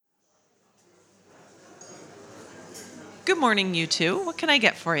Good morning, you two. What can I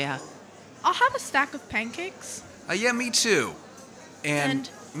get for you? I'll have a stack of pancakes. Yeah, me too. And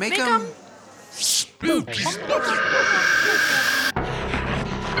make make them 'em spooky.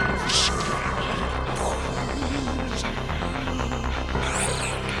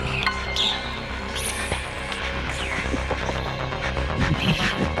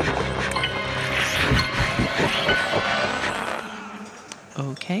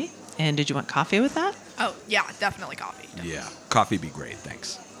 Okay. And did you want coffee with that? Oh, yeah, definitely coffee. Yeah, coffee be great,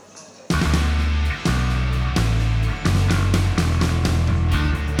 thanks.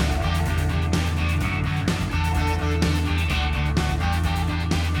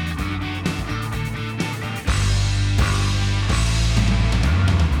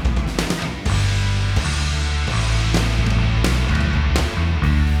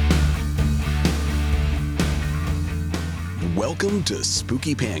 Welcome to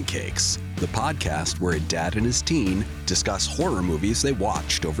Spooky Pancakes, the podcast where a dad and his teen discuss horror movies they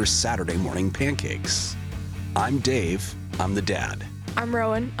watched over Saturday morning pancakes. I'm Dave. I'm the dad. I'm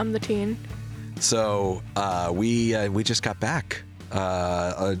Rowan. I'm the teen. So we just got back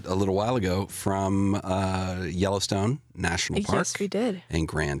a little while ago from Yellowstone National Park. Yes, we did. And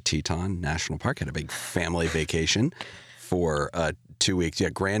Grand Teton National Park. Had a big family vacation for 2 weeks. Yeah,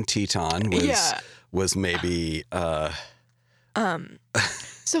 Grand Teton was maybe.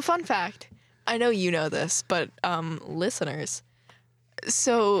 So fun fact, I know you know this, but listeners,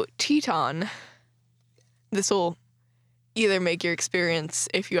 so Teton, this will either make your experience,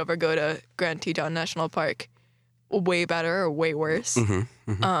 if you ever go to Grand Teton National Park, way better or way worse.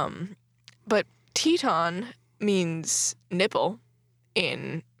 But Teton means nipple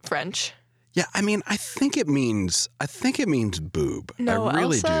in French. Yeah, I mean, I think it means boob. No, I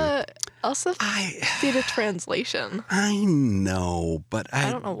really do. Elsa did a translation. I know, but I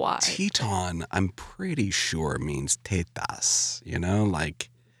don't know why. Teton, I'm pretty sure means tetas. You know,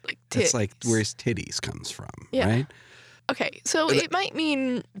 like tits. It's like where his titties comes from, Yeah. right? Okay, so it might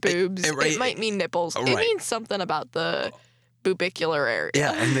mean boobs. It might mean nipples. It means something about the bubicular area.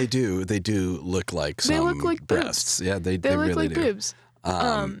 Yeah, and they do look like some They look like breasts. boobs. Yeah, they They look really like do. boobs.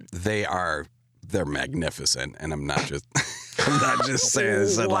 They're magnificent, and I'm not just saying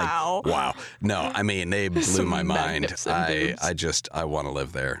this. Wow. Like, wow. No, I mean they blew Some my mind. magnificent boobs. I want to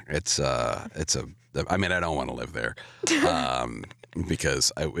live there. I don't want to live there,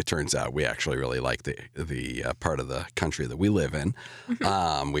 because it turns out we actually really like the part of the country that we live in.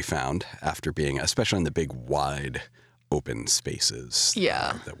 We found after being, especially in the big wide open spaces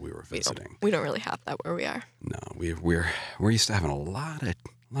that we were visiting. We don't really have that where we are. No, we're used to having a lot of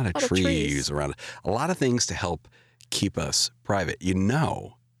trees around, a lot of things to help keep us private. You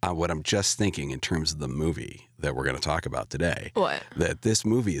know, what I'm just thinking in terms of the movie that we're going to talk about today. What? That this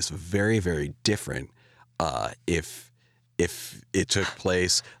movie is very, very different if it took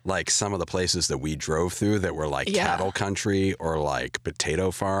place like some of the places that we drove through that were like cattle country or like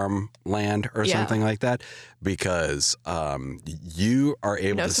potato farm land or something like that, because you are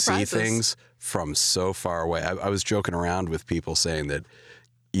able to see things from so far away. I was joking around with people saying that,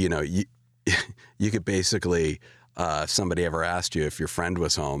 you know, you could basically, if somebody ever asked you if your friend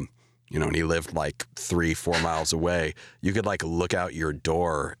was home, you know, and he lived like 3-4 miles away, you could like look out your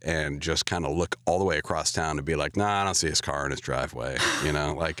door and just kind of look all the way across town and be like, nah, I don't see his car in his driveway. You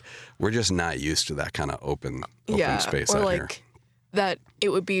know, like we're just not used to that kind of open space out here. That it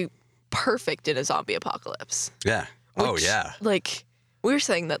would be perfect in a zombie apocalypse. Yeah. Like we were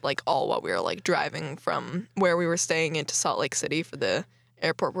saying that like all while we were like driving from where we were staying into Salt Lake City for the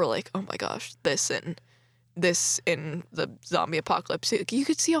airport, we're like, oh my gosh, this in the zombie apocalypse, you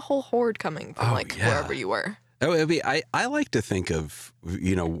could see a whole horde coming from wherever you were. I like to think of,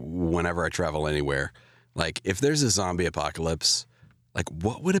 you know, whenever I travel anywhere, like if there's a zombie apocalypse, like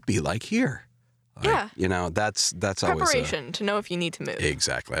what would it be like here? Like, you know, that's preparation always preparation to know if you need to move.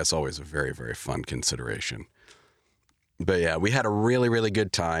 Exactly. That's always a very, very fun consideration. But yeah, we had a really, really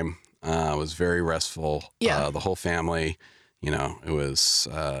good time. It was very restful. Yeah. The whole family, you know, it was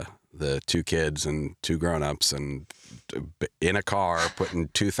the 2 kids and 2 grown-ups and in a car putting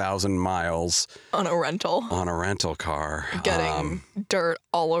 2,000 miles on a rental car, getting dirt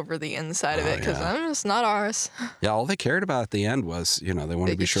all over the inside of it because it's not ours. Yeah, all they cared about at the end was, you know, they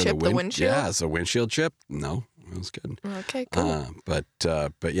wanted to be sure the windshield. Yeah, it's a windshield chip. No, it was good. Okay, cool. But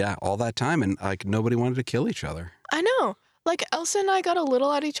yeah, all that time and like nobody wanted to kill each other. I know. Like Elsa and I got a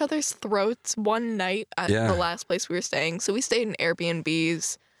little at each other's throats one night at the last place we were staying. So we stayed in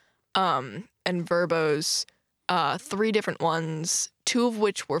Airbnbs and Verbos, 3 different ones, 2 of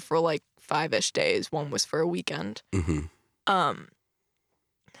which were for like 5-ish days. One was for a weekend. Mm-hmm.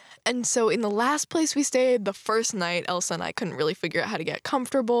 And so in the last place we stayed, the first night, Elsa and I couldn't really figure out how to get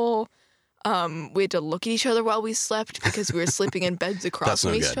comfortable. We had to look at each other while we slept because we were sleeping in beds across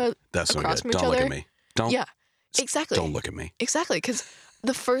from each other. That's no good. Don't look at me. Yeah, exactly. Don't look at me. Exactly, because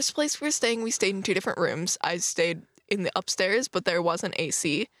the first place we stayed in 2 different rooms. I stayed in the upstairs, but there wasn't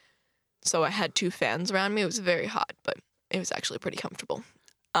AC, so I had 2 fans around me. It was very hot, but it was actually pretty comfortable.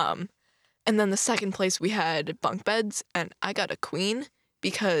 And then the second place we had bunk beds, and I got a queen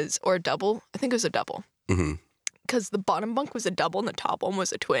or a double. I think it was a double. Mm-hmm. Because the bottom bunk was a double and the top one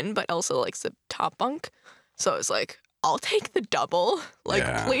was a twin, but Elsa likes the top bunk. So I was like, I'll take the double.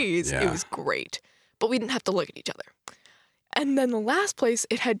 Please. Yeah. It was great. But we didn't have to look at each other. And then the last place,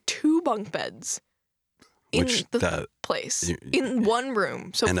 it had 2 bunk beds in the place. In one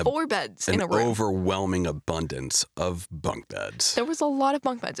room. So 4 beds in a room. An overwhelming abundance of bunk beds. There was a lot of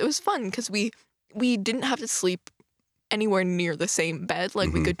bunk beds. It was fun because we didn't have to sleep anywhere near the same bed.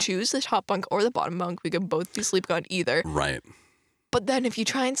 Like, we could choose the top bunk or the bottom bunk. We could both be sleeping on either. Right. But then if you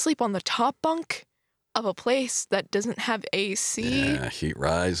try and sleep on the top bunk of a place that doesn't have AC... Yeah, heat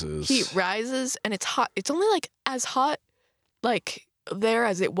rises. And it's hot. It's only, like, as hot, like, there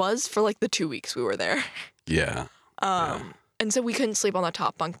as it was for, like, the 2 weeks we were there. Yeah. And so we couldn't sleep on the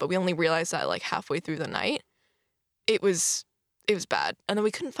top bunk, but we only realized that, like, halfway through the night. It was bad. And then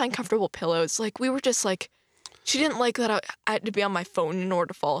we couldn't find comfortable pillows. Like, we were just, like... She didn't like that I had to be on my phone in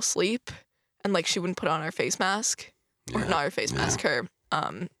order to fall asleep. And, like, she wouldn't put on her face mask. Or not her face mask, her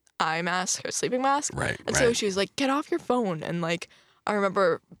eye mask, her sleeping mask. Right, And so she was like, get off your phone. And, like, I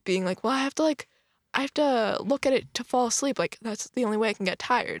remember being like, well, I have to look at it to fall asleep. Like, that's the only way I can get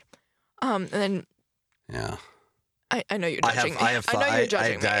tired. And then... Yeah. I know you're judging me. I have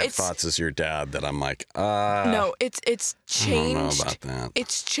It's, thoughts as your dad that I'm like, No, it's changed. I don't know about that.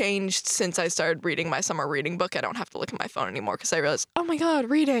 It's changed since I started reading my summer reading book. I don't have to look at my phone anymore because I realized, oh my God,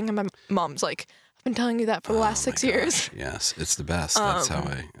 reading. And my mom's like, I've been telling you that for the last 6 years. Yes, it's the best. That's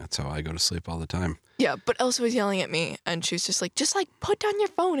how I go to sleep all the time. Yeah, but Elsa was yelling at me, and she was just like put down your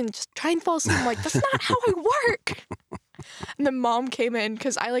phone and just try and fall asleep. I'm like, that's not how I work. And then Mom came in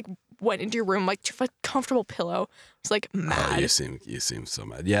because I like went into your room like, do you have a comfortable pillow? I was like mad. Oh, you seem so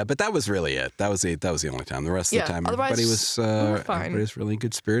mad. Yeah, but that was really it. That was the only time. The rest of the time, everybody was really in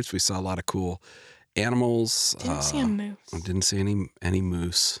good spirits. We saw a lot of cool animals. Didn't see a moose. I didn't see any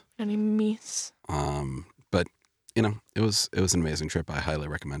moose. Any meese. But you know, it was an amazing trip. I highly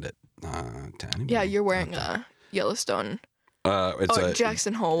recommend it to anybody. Yeah, you're wearing a Yellowstone. It's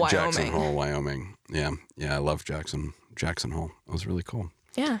Jackson Hole, Wyoming. Jackson Hole, Wyoming. Yeah, I love Jackson Hole. It was really cool.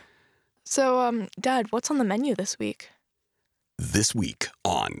 Yeah. So, Dad, what's on the menu this week? This week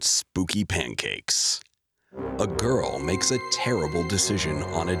on Spooky Pancakes, a girl makes a terrible decision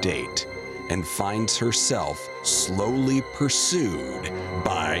on a date and finds herself slowly pursued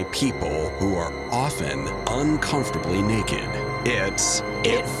by people who are often uncomfortably naked. It's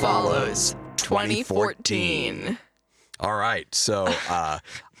It Follows 2014. All right, so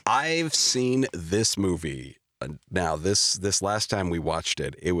I've seen this movie. Now, this last time we watched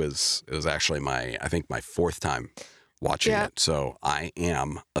it, it was actually my 4th time watching it. So I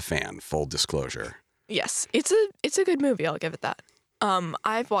am a fan, full disclosure. Yes, it's a good movie. I'll give it that.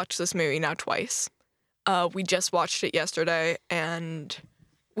 I've watched this movie now twice. We just watched it yesterday, and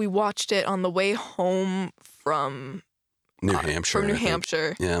we watched it on the way home from New Hampshire. From New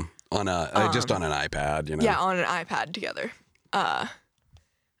Hampshire. Yeah, on just on an iPad, you know. Yeah, on an iPad together. And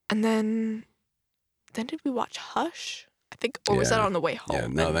then did we watch Hush? I think, or was that on the way home? Yeah,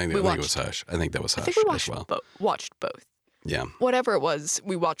 no, I think it was Hush. I think that was Hush. I think we watched as well. Watched both. Yeah. Whatever it was,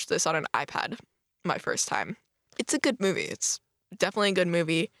 we watched this on an iPad my first time. It's a good movie. It's definitely a good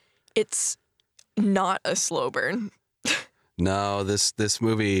movie. It's not a slow burn. No, this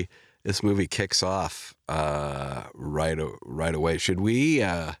movie kicks off right away. Should we?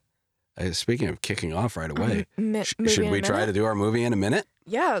 Speaking of kicking off right away, should we try to do our movie in a minute?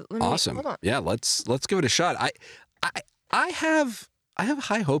 Yeah. Awesome. Hold on. Yeah, let's give it a shot. I have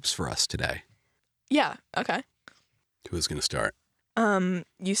high hopes for us today. Yeah. Okay. Who's gonna start?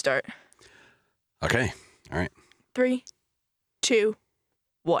 You start. Okay. All right. 3, 2,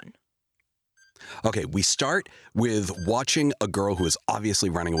 1. Okay, we start with watching a girl who is obviously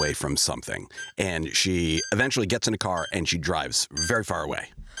running away from something, and she eventually gets in a car and she drives very far away.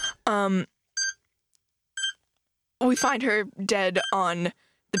 We find her dead on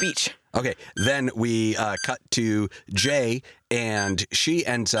the beach. Okay, then we cut to Jay, and she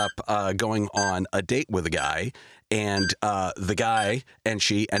ends up going on a date with a guy, and the guy and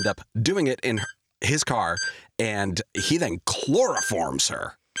she end up doing it in his car, and he then chloroforms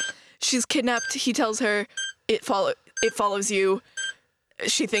her. She's kidnapped. He tells her, it follows you.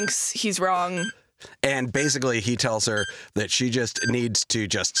 she thinks he's wrong. And basically, he tells her that she just needs to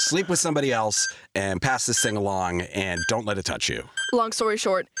just sleep with somebody else and pass this thing along and don't let it touch you. Long story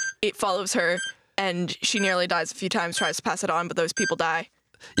short, it follows her, and she nearly dies a few times, tries to pass it on, but those people die.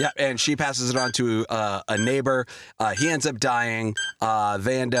 Yeah, and she passes it on to a neighbor. He ends up dying.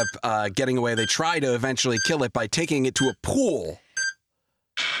 They end up getting away. They try to eventually kill it by taking it to a pool.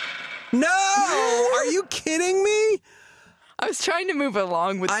 No! Are you kidding me? I was trying to move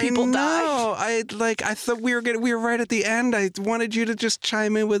along with people die. I thought we were right at the end. I wanted you to just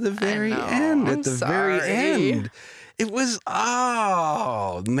chime in with the very end. I'm Very sorry. end. It was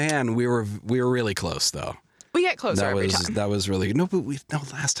man, we were really close though. We get closer every time. That was really no, but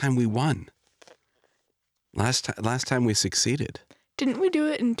last time we won. Last time we succeeded. Didn't we do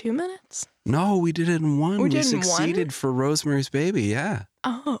it in 2 minutes? No, we did it in one. We did it in one? succeeded for Rosemary's Baby, yeah.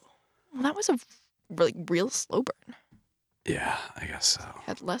 Oh. Well, that was a real slow burn. Yeah, I guess so.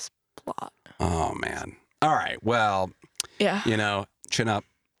 Had less plot. Oh man. All right. Well, Yeah. Chin up,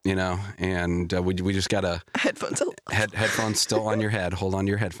 and we just gotta Headphones. headphones still on your head. Hold on to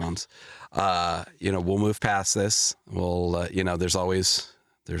your headphones. We'll move past this. We'll, there's always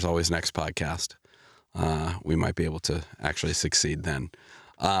next podcast. We might be able to actually succeed then.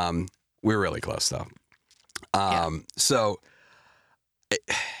 We're really close though. So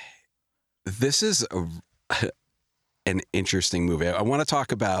this is an interesting movie. I want to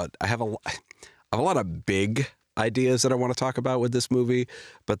talk about. I have a lot of big ideas that I want to talk about with this movie,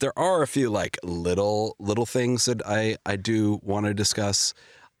 but there are a few like little things that I do want to discuss.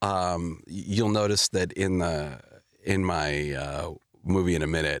 You'll notice that in my movie in a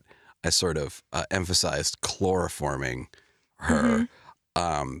minute, I sort of emphasized chloroforming her.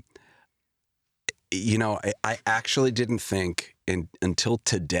 Mm-hmm. I actually didn't think until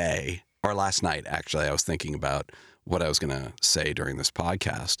today or last night. Actually, I was thinking about what I was going to say during this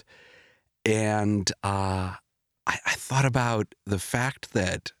podcast, and I thought about the fact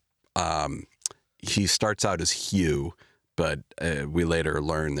that he starts out as Hugh, but we later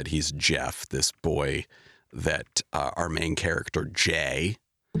learn that he's Jeff, this boy that our main character Jay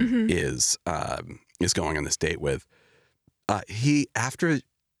is going on this date with. He after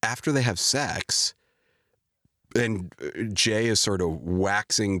they have sex, and Jay is sort of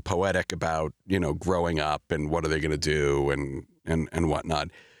waxing poetic about growing up and what are they going to do and whatnot.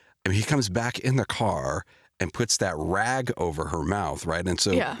 And he comes back in the car and puts that rag over her mouth, right? And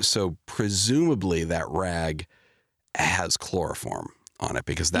so presumably that rag has chloroform on it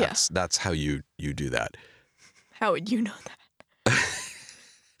because that's how you do that. How would you know that?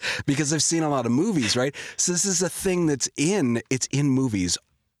 Because I've seen a lot of movies, right? So this is a thing it's in movies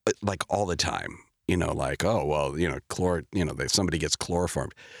like all the time. Like, oh, well, somebody gets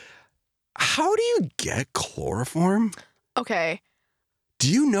chloroformed. How do you get chloroform? Okay. Do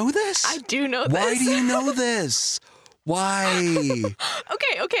you know this? I do know this. Why do you know this? Why?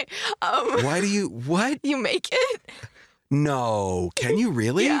 Okay. Why do you, what? You make it? No. Can you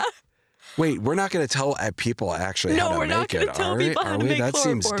really? Yeah. Wait, we're not going to tell people actually how to we're not make gonna it, tell are we? people how Are to we? make That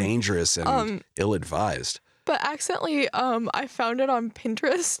seems chloroform. dangerous and ill-advised. But accidentally, I found it on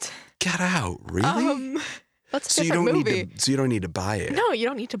Pinterest. Get out, really? That's a different movie. So you don't need to buy it. No, you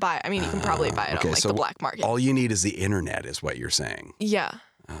don't need to buy it. I mean, you can probably buy it on so the black market. All you need is the internet, is what you're saying. Yeah.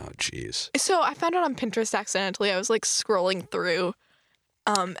 Oh, jeez. So I found it on Pinterest accidentally. I was like scrolling through,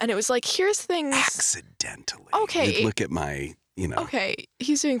 and it was like, here's things. Accidentally. Okay. Look at my, Okay,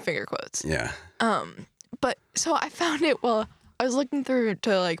 he's doing finger quotes. Yeah. But so I found it while I was looking through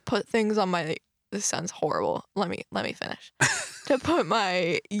to like put things on my. This sounds horrible. Let me finish. To put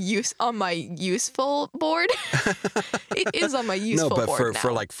my useful board. It is on my useful board. No,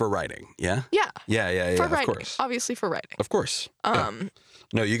 but for writing, yeah? Yeah. Yeah, For of writing. course. Obviously for writing. Of course. Yeah.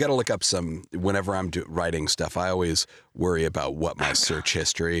 No, you got to look up whenever I'm writing stuff, I always worry about what my search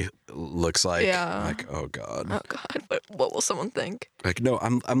history looks like. Yeah. Like, oh God. Oh God, what will someone think? Like, no,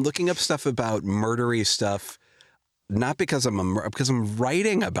 I'm looking up stuff about murdery stuff, not because because I'm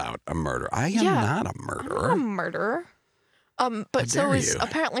writing about a murder. I am not a murderer. I'm not a murderer. But so it was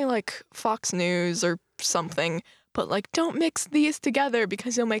apparently like Fox News or something, but like, don't mix these together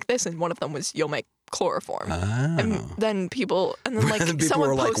because you'll make this, and one of them was you'll make chloroform. Oh. And then like people someone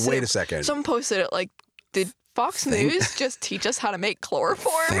were like, posted wait it, a second. Someone posted it like, did Fox News just teach us how to make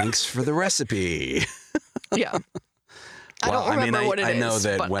chloroform? Thanks for the recipe. Yeah. I don't remember what it is. I know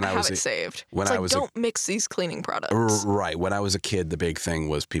that but when I I have was it saved. when it's I like, was don't mix these cleaning products. Right. When I was a kid, the big thing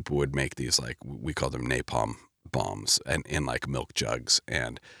was people would make these, like, we called them napalm bombs, and in like milk jugs.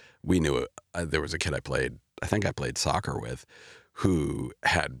 And we knew there was a kid I think I played soccer with, who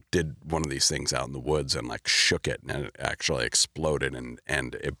did one of these things out in the woods and like shook it and it actually exploded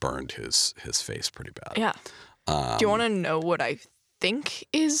and it burned his face pretty bad. Yeah. Do you want to know what I think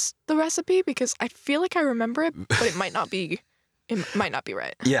is the recipe? Because I feel like I remember it, but it might not be. It might not be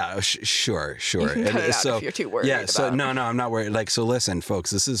right. Yeah, sure. You can cut it out if you're too worried. Yeah, so about. no, I'm not worried. Like, so listen, folks,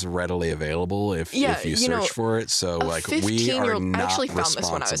 this is readily available if you search for it. So like, we are not I actually found responsible.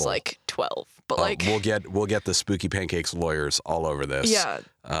 this when I was like 12, but like we'll get the Spooky Pancakes lawyers all over this. Yeah,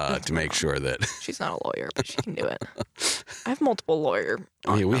 to make sure that she's not a lawyer, but she can do it. I have multiple lawyer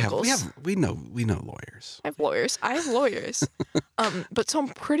uncles. we know lawyers. I have lawyers. But so I'm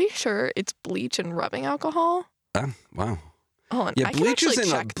pretty sure it's bleach and rubbing alcohol. Wow. Hold on. Yeah, bleach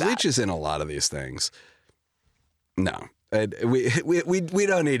is in a lot of these things. No, we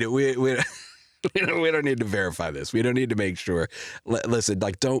don't need it. We don't need to verify this. We don't need to make sure. Listen,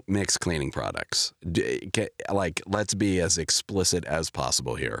 like, don't mix cleaning products. Like, let's be as explicit as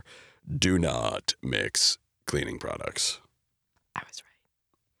possible here. Do not mix cleaning products. I was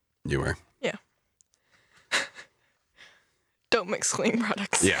right. You were? Yeah. Don't mix cleaning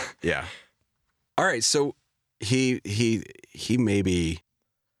products. Yeah. All right, so he maybe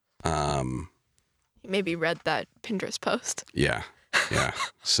He maybe read that Pinterest post. Yeah.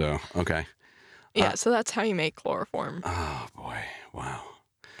 So okay. Yeah, so that's how you make chloroform. Oh boy! Wow.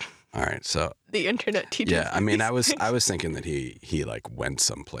 All right, so The internet teaches. yeah, I mean, I was thinking that he like went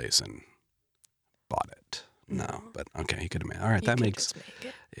someplace and bought it. No, but okay, he could have made. All right, You that can makes just make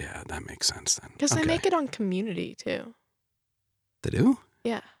it. yeah, that makes sense then. Because okay. they make it on Community too. They do?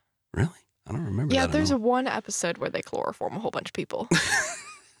 Yeah. Really? I don't remember. Yeah, that there's at all. one episode where they chloroform a whole bunch of people.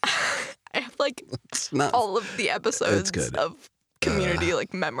 I have like It's not. all of the episodes good. of Community like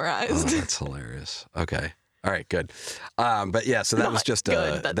Oh, memorized. that's hilarious. Okay. All right. Good. But yeah. So that Not was just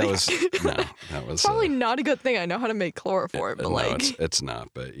good, that that was thing. no. That was Probably not a good thing. I know how to make chloroform, but no, like it's not.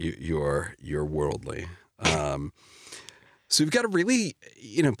 But you're worldly. So we've got a really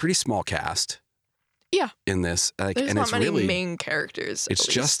pretty small cast. Yeah. In this, like, there's and not it's many really main characters. it's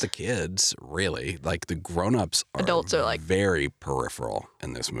at just least. the kids, really. Like the grown-ups Adults are, like- very peripheral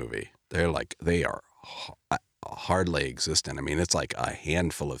in this movie. They are hardly existent. I mean, it's like a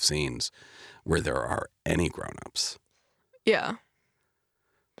handful of scenes where there are any grown-ups. Yeah.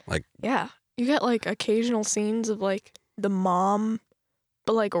 Like, Yeah. You get like occasional scenes of like the mom,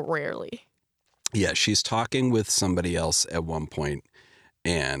 but like rarely. yeah, she's talking with somebody else at one point,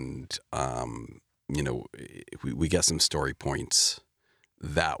 and we get some story points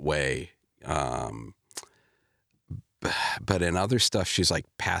that way. But in other stuff, she's like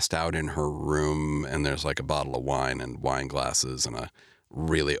passed out in her room, and there's like a bottle of wine and wine glasses and a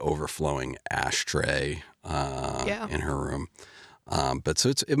really overflowing ashtray in her room. But so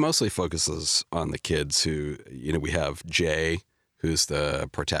it mostly focuses on the kids who, we have Jay, who's the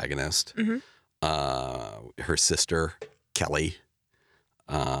protagonist, her sister, Kelly,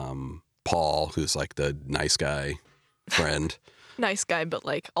 Paul, who's like the nice guy friend. Nice guy, but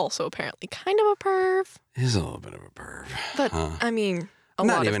like also apparently kind of a perv. He's a little bit of a perv. But I mean, a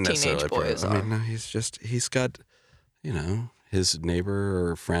Not lot even of necessarily teenage boys perv. are. I mean, no, he's got, his neighbor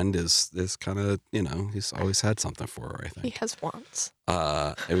or friend is kind of, he's always had something for her, I think. He has wants.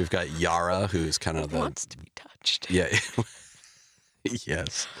 And we've got Yara, who's kind of Wants to be touched. Yeah.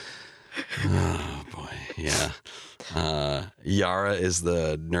 Yes. Oh, boy. Yeah. Yara is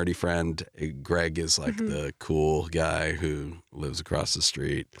the nerdy friend. Greg is like the cool guy who lives across the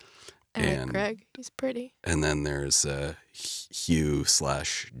street. And Greg, he's pretty. And then there's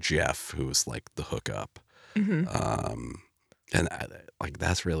Hugh/Jeff, who's like the hookup. And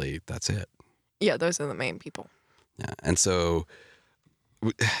that's it. Yeah, those are the main people. Yeah. And so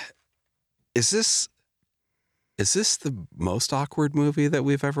is this the most awkward movie that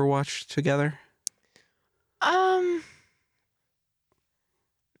we've ever watched together?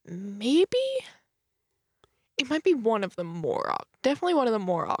 Maybe it might be one of the definitely one of the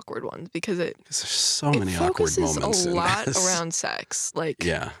more awkward ones because Because there's so many awkward focuses moments a in lot this. around sex. Like,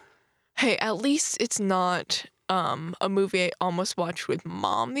 Yeah. hey, at least it's not a movie I almost watched with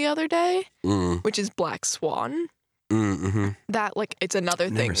Mom the other day, which is Black Swan. Mm-hmm. That it's another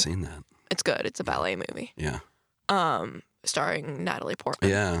thing. Never seen that. It's good. It's a ballet movie. Yeah. Starring Natalie Portman.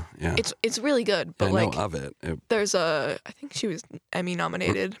 Yeah. Yeah. It's really good, but I know of it. there's I think she was Emmy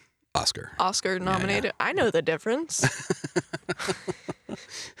nominated, Oscar. Oscar nominated. I know the difference.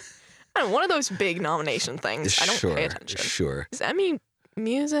 One of those big nomination things. I don't pay attention. Sure. Is Emmy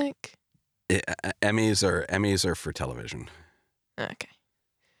music? Emmys are for television. Okay.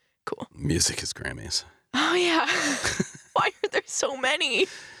 Cool. Music is Grammys. Oh yeah. Why are there so many?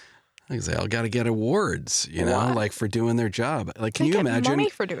 Like they all got to get awards, you know, What? like for doing their job. Like, can They you get imagine? money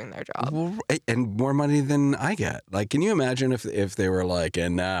for doing their job. Well, and more money than I get. Like, can you imagine if they were like,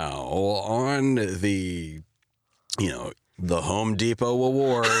 and now on the, the Home Depot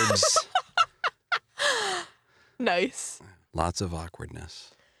awards, Nice. lots of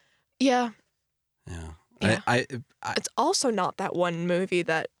awkwardness. Yeah. Yeah. Yeah. I It's also not that one movie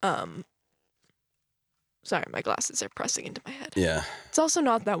that sorry, my glasses are pressing into my head. yeah. It's also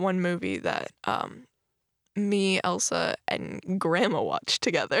not that one movie that me, Elsa, and Grandma watched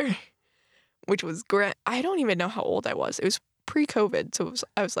together, which was I don't even know how old I was. It was pre-COVID, so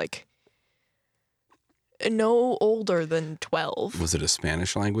I was like no older than 12. Was it a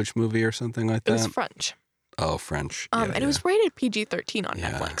Spanish language movie or something like that? It was French. Oh, French. And it was rated PG-13 on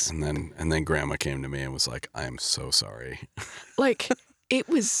Netflix. And then Grandma came to me and was like, "I'm so sorry." Like, it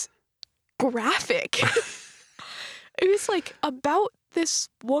was graphic. It was like about this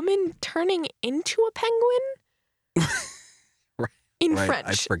woman turning into a penguin in Right. French.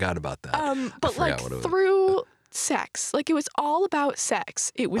 I forgot about that. But like what it was. through sex. Like it was all about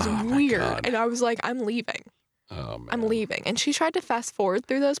sex. It was Oh, my weird. God. And I was like, I'm leaving. Oh man. I'm leaving. And she tried to fast forward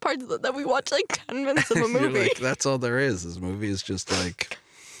through those parts that we watched like 10 minutes of a You're movie. like, that's all there is. This movie is just like,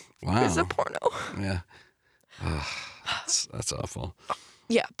 wow. It's a porno. Yeah. That's awful.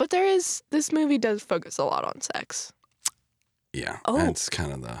 Yeah, but this movie does focus a lot on sex. Yeah. Oh. That's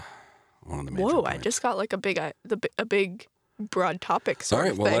kind of one of the major Whoa, points. I just got like a big broad topic All sort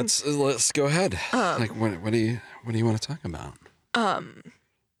right. of Well, thing. let's go ahead. Like, what do you want to talk about?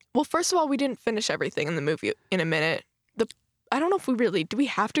 Well, first of all, we didn't finish everything in the movie in a minute. I don't know if do we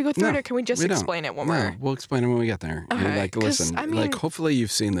have to go through it, or can we just we don't. explain it when No, we'll explain it when we get there. Okay, Like, 'cause, listen, I mean, like, hopefully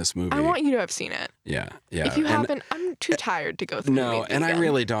you've seen this movie. I want you to have seen it. Yeah, yeah. If you and, haven't, I'm too tired to go through the no, movie and again. I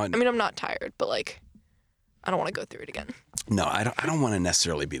really don't. I mean, I'm not tired, but like, I don't want to go through it again. No, I don't want to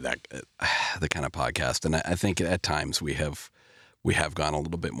necessarily be that the kind of podcast, and I think at times we have gone a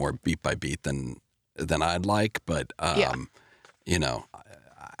little bit more beat by beat than I'd like, but Yeah. you know,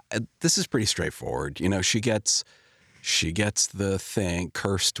 this is pretty straightforward. You know, she gets the thing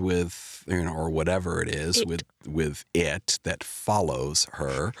cursed with, or whatever it is, with it that follows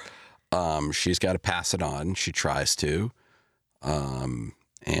her. She's got to pass it on. She tries to.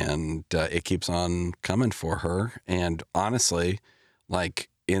 And it keeps on coming for her. And honestly, like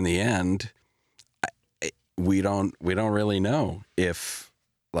in the end, we don't really know if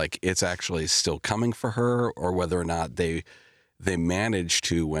like it's actually still coming for her, or whether or not they manage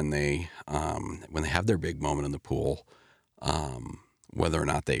to, when they have their big moment in the pool, whether or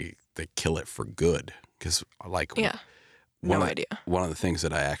not they kill it for good. Because like, Yeah. No idea. One of the things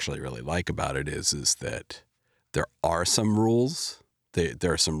that I actually really like about it is that there are some rules.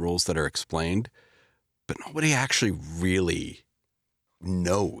 There are some rules that are explained, but nobody actually really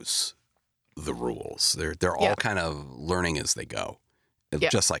knows the rules. They're all kind of learning as they go,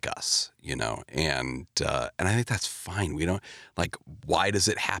 just like us, you know. And I think that's fine. We don't like, why does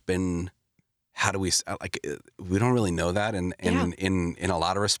it happen? How do we we don't really know that, and in a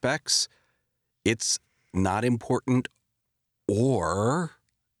lot of respects, it's not important. Or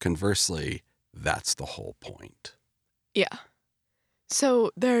conversely, that's the whole point. Yeah.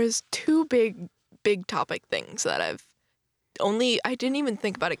 So there's two big topic things that I didn't even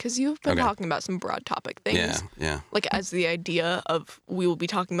think about it because you've been talking about some broad topic things. Yeah. Like as the idea of we will be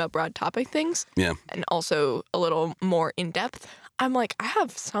talking about broad topic things. Yeah. And also a little more in depth. I'm like, I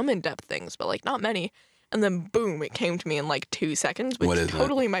have some in depth things, but like not many. And then boom, it came to me in like 2 seconds, which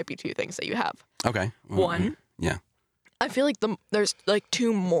totally might be two things that you have. Okay. One. Yeah. I feel like there's like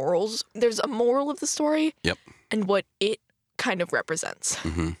two morals. There's a moral of the story. Yep. And what it kind of represents.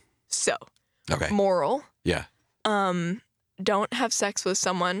 Mm-hmm. So, okay. Moral. Yeah. Don't have sex with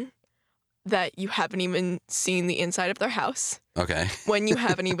someone that you haven't even seen the inside of their house. Okay. When you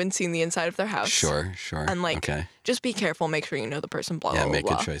haven't even seen the inside of their house. Sure. And like, just be careful. Make sure you know the person. Blah blah blah. Yeah. Make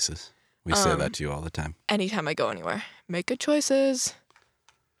good choices. We say that to you all the time. Anytime I go anywhere, make good choices.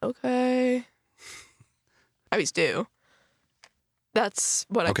 Okay. I always do. That's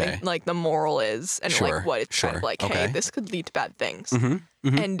what I think, like, the moral is, and like what it's kind of like, hey, this could lead to bad things.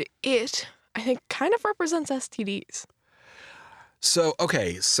 Mm-hmm. And it, I think, kind of represents STDs. So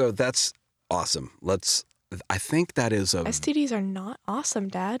that's awesome. I think that is a STDs are not awesome,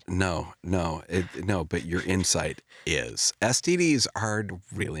 Dad. No, but your insight is STDs are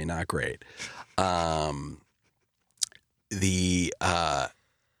really not great. The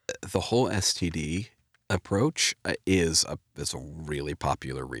whole STD approach is a really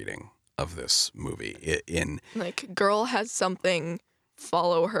popular reading of this movie. Like, girl has something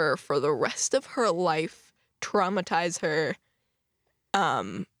follow her for the rest of her life, traumatize her,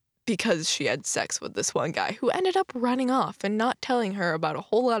 because she had sex with this one guy who ended up running off and not telling her about a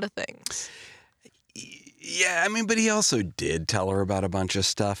whole lot of things. Yeah, I mean, but he also did tell her about a bunch of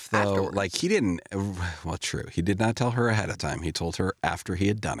stuff, though. Afterwards. Like, he didn't, well, true. He did not tell her ahead of time. He told her after he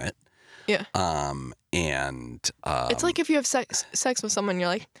had done it. Yeah. It's like if you have sex with someone, you're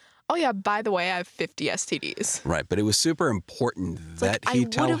like, oh yeah, by the way, I have 50 STDs. Right, but it was super important that like, he I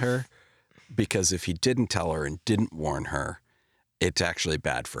tell would've- her, because if he didn't tell her and didn't warn her, it's actually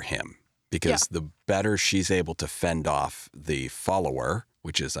bad for him. Because the better she's able to fend off the follower,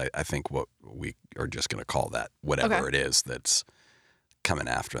 which is, I think, what we are just going to call that, whatever it is that's coming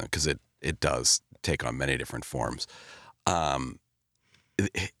after them, because it does take on many different forms.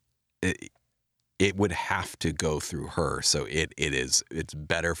 It would have to go through her, so it's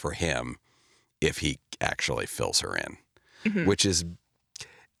better for him if he actually fills her in, which is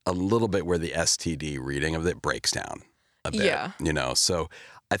a little bit where the STD reading of it breaks down a bit. Yeah. You know, so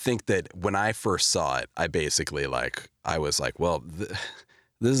I think that when I first saw it, I basically I was like, well,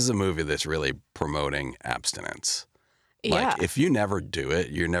 this is a movie that's really promoting abstinence. Yeah. Like, if you never do it,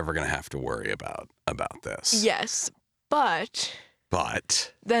 you're never going to have to worry about this. Yes, but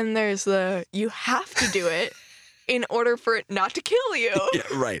then there's you have to do it in order for it not to kill you. Yeah,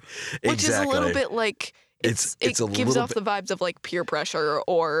 right. Which Exactly. is a little bit like It's it a gives little off the vibes of like peer pressure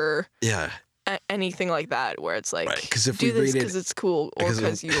or Yeah. anything like that, where it's like, Right, 'cause if do we this read it- because it's cool, or 'cause of-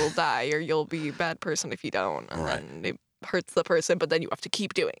 because you'll die, or you'll be a bad person if you don't, and Right. then it hurts the person, but then you have to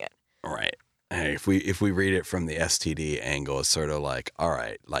keep doing it. Right. Hey, if we read it from the STD angle, it's sort of like, all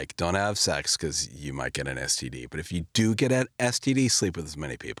right, like, don't have sex because you might get an STD. But if you do get an STD, sleep with as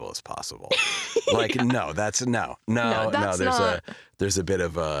many people as possible. Like, no, that's no. that's not- There's a bit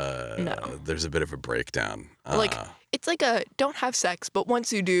of a No. there's a bit of a breakdown. Like, it's like don't have sex, but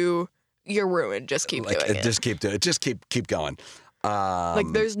once you do, you're ruined. Just keep doing it. Just keep doing it. Just keep going.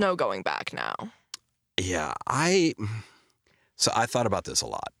 Like, there's no going back now. Yeah, I thought about this a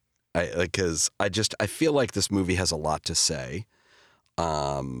lot. Because I feel like this movie has a lot to say,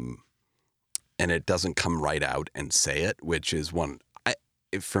 and it doesn't come right out and say it, which is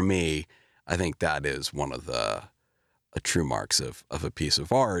for me, I think that is one of the true marks of a piece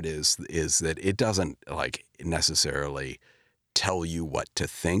of art is that it doesn't like necessarily tell you what to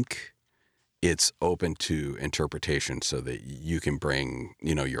think. It's open to interpretation so that you can bring,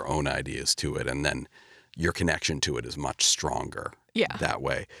 your own ideas to it, and then your connection to it is much stronger that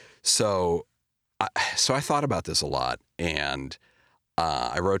way. So I thought about this a lot, and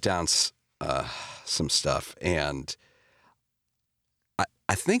I wrote down some stuff, and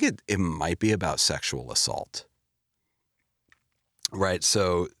I think it might be about sexual assault. Right?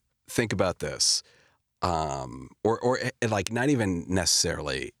 So think about this. Or like not even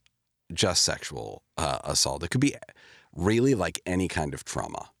necessarily just sexual assault. It could be really like any kind of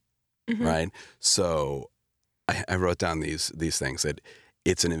trauma. Mhm. Right? So I wrote down these things that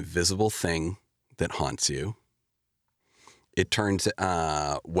it's an invisible thing that haunts you. It turns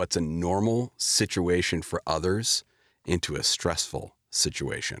what's a normal situation for others into a stressful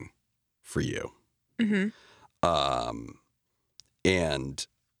situation for you. Mm-hmm. And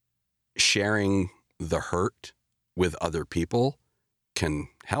sharing the hurt with other people can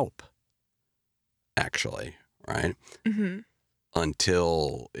help, actually, right? Mm-hmm.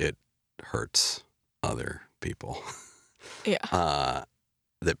 Until it hurts other people. Yeah.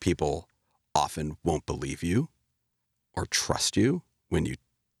 That people often won't believe you or trust you when you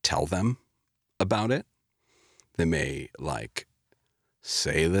tell them about it. They may like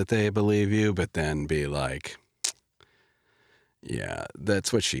say that they believe you, but then be like, yeah,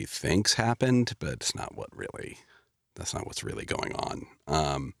 that's what she thinks happened, but it's not that's not what's really going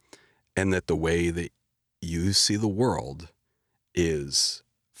on. And that the way that you see the world is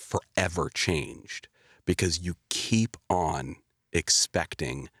forever changed because you keep on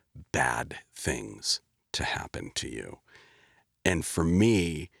expecting bad things to happen to you. And for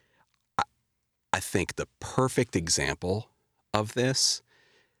me, I think the perfect example of this,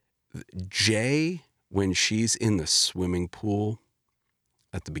 Jay, when she's in the swimming pool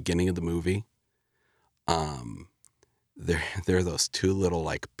at the beginning of the movie, there are those two little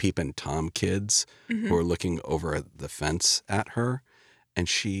like peeping Tom kids who are looking over the fence at her, and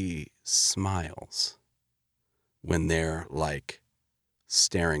she smiles when they're like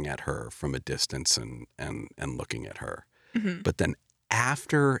staring at her from a distance and looking at her. Mm-hmm. But then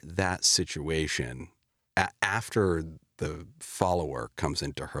after that situation, after the follower comes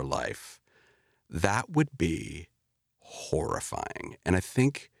into her life, that would be horrifying. And I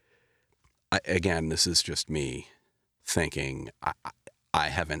think, again, this is just me thinking, I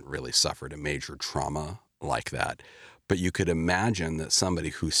haven't really suffered a major trauma like that. But you could imagine that somebody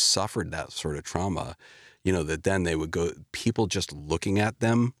who suffered that sort of trauma, that then they would go, people just looking at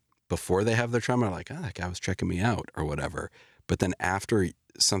them before they have their trauma are like, oh, that guy was checking me out or whatever. But then after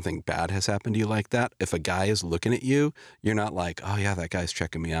something bad has happened to you like that, if a guy is looking at you, you're not like, oh yeah, that guy's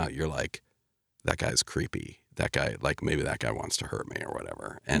checking me out. You're like, that guy's creepy. That guy, like maybe that guy wants to hurt me or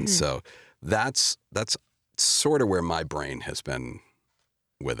whatever. And so that's sort of where my brain has been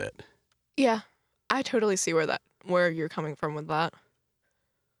with it. Yeah, I totally see where you're coming from with that.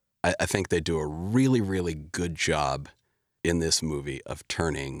 I think they do a really, really good job in this movie of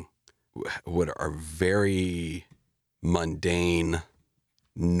turning what are very mundane,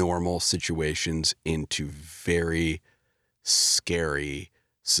 normal situations into very scary,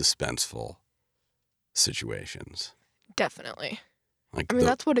 suspenseful situations. Definitely. Like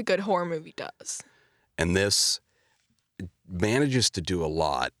that's what a good horror movie does. And this manages to do a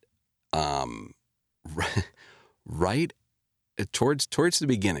lot right towards the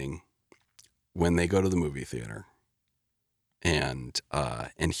beginning when they go to the movie theater and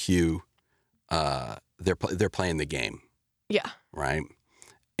Hugh they're playing the game. Yeah. Right?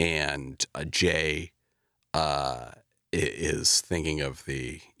 And Jay is thinking of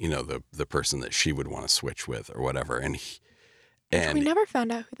the person that she would want to switch with or whatever, and we never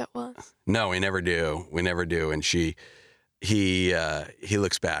found out who that was. No, we never do. And he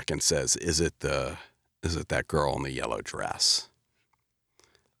looks back and says, is it that girl in the yellow dress?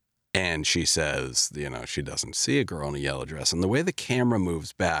 And she says, she doesn't see a girl in a yellow dress. And the way the camera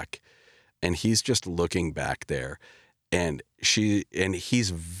moves back, and he's just looking back there, and he's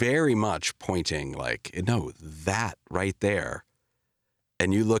very much pointing like, no, that right there.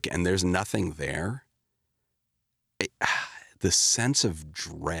 And you look and there's nothing there. The sense of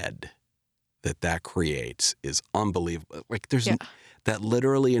dread that creates is unbelievable. Like that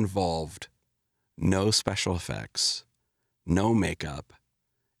literally involved no special effects, no makeup.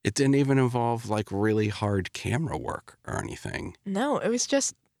 It didn't even involve like really hard camera work or anything. No, it was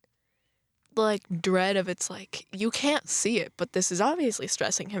just like dread of it's like, you can't see it, but this is obviously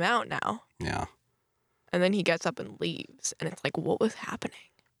stressing him out now. Yeah. And then he gets up and leaves, and it's like, what was happening?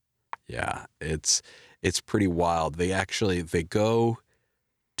 Yeah, it's pretty wild. They go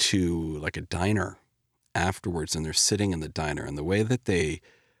to like a diner afterwards, and they're sitting in the diner, and the way that the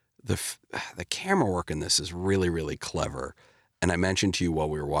camera work in this is really, really clever. And I mentioned to you while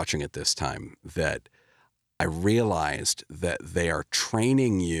we were watching it this time that I realized that they are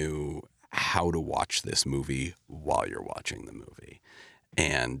training you how to watch this movie while you're watching the movie.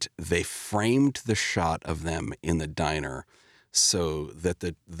 And they framed the shot of them in the diner so that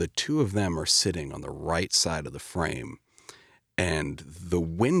the two of them are sitting on the right side of the frame. And the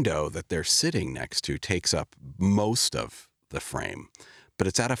window that they're sitting next to takes up most of the frame, but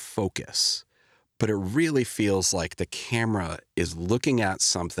it's out of focus. But it really feels like the camera is looking at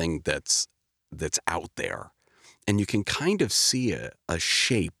something that's out there. And you can kind of see a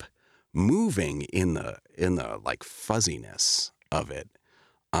shape moving in the like fuzziness of it.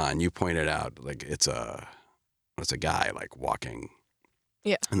 And you pointed out like it's a guy like walking.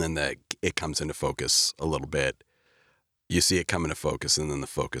 Yeah. And then it comes into focus a little bit. You see it come into focus, and then the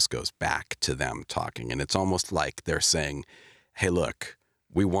focus goes back to them talking. And it's almost like they're saying, hey, look,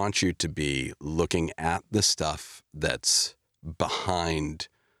 we want you to be looking at the stuff that's behind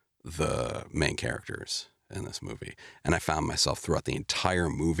the main characters in this movie. And I found myself throughout the entire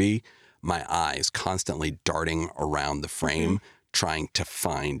movie, my eyes constantly darting around the frame, trying to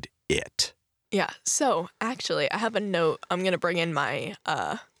find it. Yeah. So actually, I have a note. I'm gonna bring in my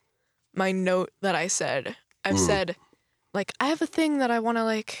my note that I said. I've said, like, I have a thing that I want to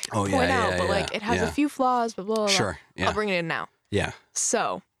like point out, but like it has a few flaws. But blah blah blah. Sure. Yeah. I'll bring it in now. Yeah.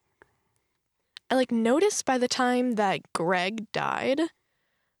 So, I like noticed by the time that Greg died,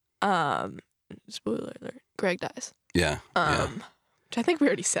 spoiler alert, Greg dies. Yeah. Which I think we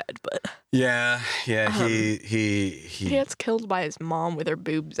already said, but Yeah. He gets killed by his mom with her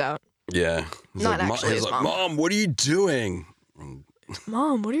boobs out. Yeah. Not actually his mom. Mom, what are you doing?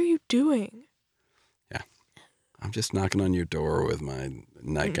 Mom, what are you doing? Yeah. I'm just knocking on your door with my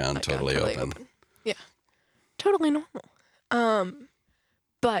nightgown totally open. Yeah. Totally normal.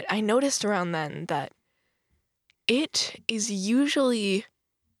 But I noticed around then that it is usually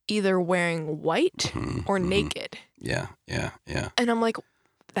either wearing white or naked. Yeah. And I'm like,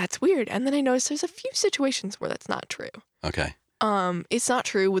 that's weird. And then I noticed there's a few situations where that's not true. Okay. It's not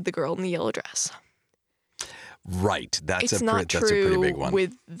true with the girl in the yellow dress. Right. That's it's a not that's a pretty big one.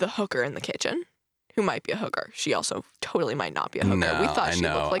 With the hooker in the kitchen, who might be a hooker. She also totally might not be a hooker. No, We thought she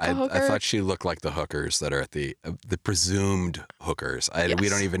looked like a hooker. I thought she looked like the hookers that are at the presumed hookers. Yes. We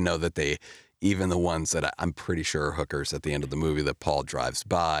don't even know that they even the ones that I'm pretty sure are hookers at the end of the movie that Paul drives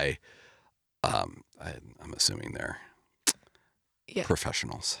by, I'm assuming they're Yeah.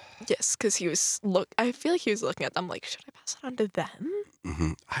 professionals. Yes, because I feel like he was looking at them like, should I pass it on to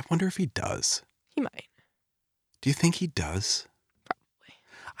them? I wonder if he does. He might. Do you think he does? Probably.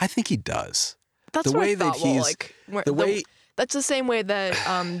 I think he does. That's The what way I thought. that he's That's the same way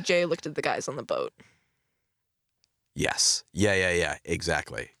that Jay looked at the guys on the boat. Yes. Yeah.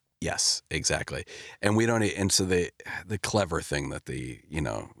 Exactly. Yes, exactly. And we don't. And so the clever thing that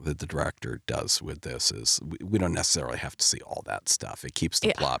that the director does with this is we don't necessarily have to see all that stuff. It keeps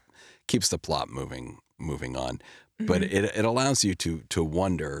the plot moving on. But it allows you to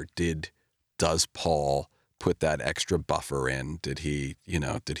wonder: does Paul put that extra buffer in? Did he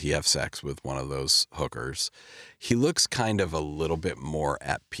have sex with one of those hookers? He looks kind of a little bit more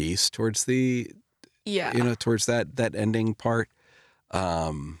at peace towards towards that ending part.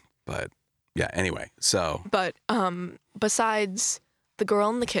 But yeah, anyway, so. But besides the girl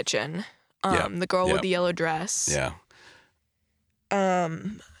in the kitchen, the girl with the yellow dress. Yeah.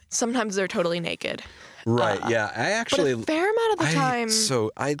 Sometimes they're totally naked. Right. Yeah. I actually. But a fair amount of the time.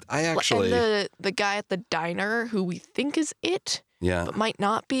 So I actually. And the guy at the diner who we think is it. Yeah. But might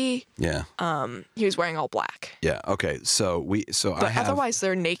not be. Yeah. He was wearing all black. Yeah. Okay. But otherwise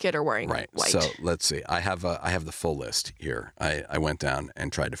they're naked or wearing white. So let's see. I have the full list here. I went down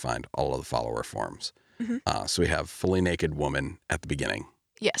and tried to find all of the follower forms. So we have fully naked woman at the beginning.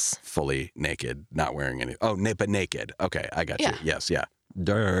 Yes. Fully naked, not wearing any. Oh, but naked. Okay, I got you. Yes. Yeah.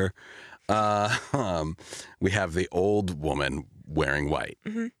 Duh. We have the old woman wearing white.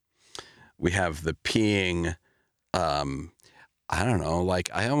 We have the peeing. I don't know,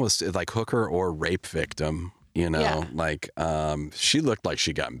 I almost like hooker or rape victim, she looked like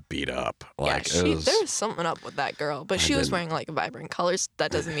she got beat up. There was something up with that girl, but she was wearing vibrant colors.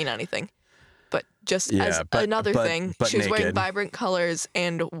 That doesn't mean anything. But another thing, she was wearing vibrant colors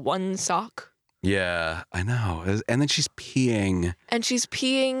and one sock. Yeah, I know. And then she's peeing.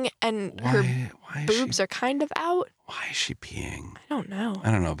 And her boobs are kind of out. Why is she peeing? I don't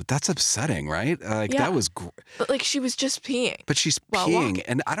know, but that's upsetting, right? That was But she was just peeing. But she's peeing,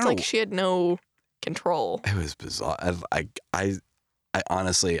 and I don't know. She had no control. It was bizarre. I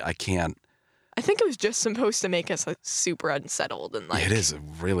honestly, I can't. I think it was just supposed to make us super unsettled and It is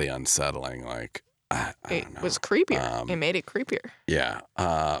really unsettling. I don't know. It was creepier. It made it creepier. Yeah.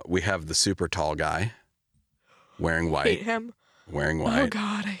 We have the super tall guy wearing white. Hate him. Wearing white. Oh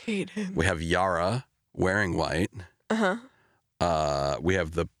God, I hate him. We have Yara wearing white. We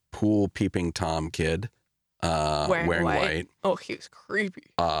have the pool peeping Tom kid wearing white. Oh, he was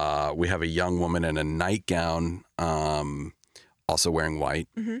creepy. We have a young woman in a nightgown also wearing white.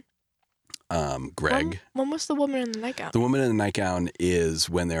 Greg. When was the woman in the nightgown? The woman in the nightgown is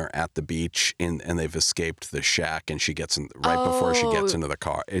when they're at the beach and they've escaped the shack, and she gets before she gets into the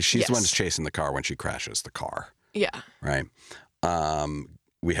car. She's the one who's chasing the car when she crashes the car. Yeah. Right.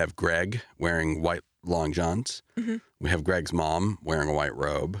 We have Greg wearing white long johns. We have Greg's mom wearing a white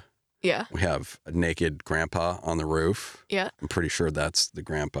robe. Yeah. We have a naked grandpa on the roof. Yeah. I'm pretty sure that's the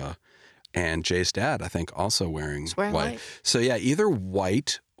grandpa. And Jay's dad, I think, also wearing white. So yeah, either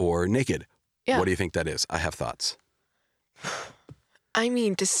white or naked. Yeah. What do you think that is? I have thoughts. I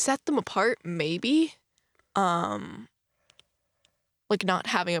mean, to set them apart, maybe. Not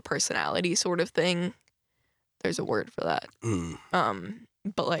having a personality sort of thing. There's a word for that.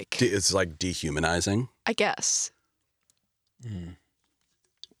 But it's dehumanizing. I guess.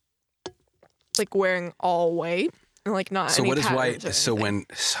 Wearing all white. Not so any what is white?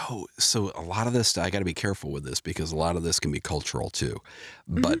 So A lot of this, I got to be careful with this because a lot of this can be cultural too.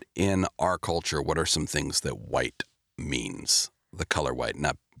 But in our culture, what are some things that white means? The color white,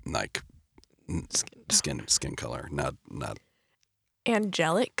 not skin color, not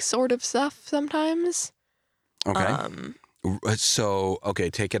angelic sort of stuff sometimes. Okay. So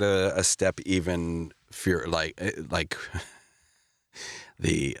take it a step even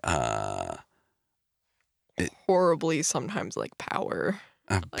the horribly sometimes power.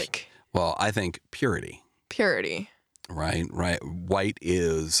 Well, I think purity. Purity. Right. White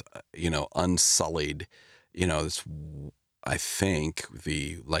is, unsullied. It's, I think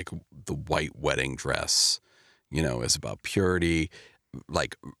the white wedding dress, is about purity,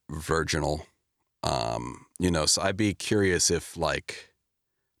 virginal. So I'd be curious if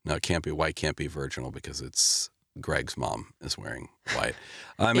no, it can't be white, can't be virginal because it's Greg's mom is wearing white.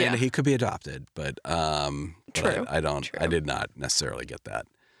 I mean, he could be adopted, but True. I don't. True. I did not necessarily get that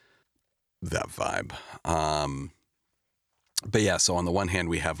vibe. But yeah, so on the one hand,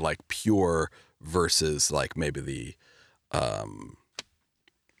 we have pure versus maybe the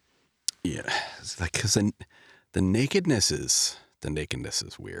like because the nakedness is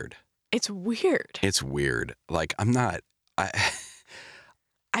weird. It's weird. It's weird. Like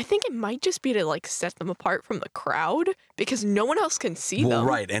I think it might just be to like set them apart from the crowd because no one else can see well, them.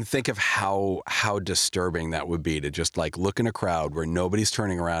 right. And think of how disturbing that would be to just like look in a crowd where nobody's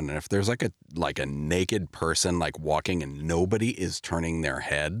turning around, and if there's like a naked person like walking and nobody is turning their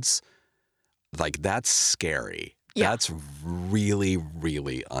heads, like that's scary. Yeah. That's really,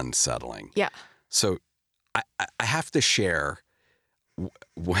 really unsettling. Yeah. So I have to share.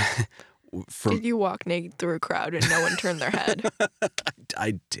 Did you walk naked through a crowd and no one turned their head?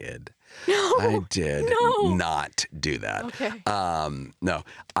 I did. No. I did No. not do that. Okay. No,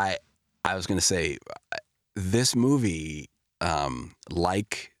 I was going to say this movie,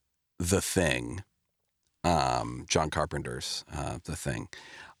 like The Thing, John Carpenter's The Thing,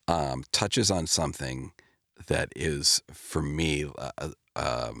 touches on something that is, for me,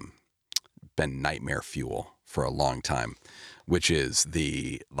 been nightmare fuel for a long time, which is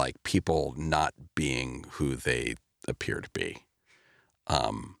the like people not being who they appear to be.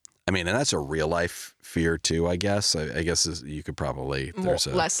 I mean, and that's a real life fear too, I guess. I guess you could probably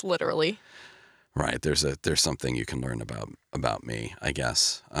Less literally. Right. There's something you can learn about me, I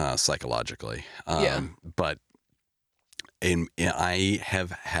guess, psychologically. Yeah. But I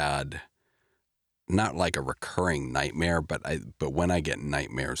have had not like a recurring nightmare, but when I get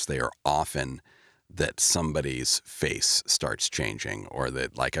nightmares, they are often that somebody's face starts changing, or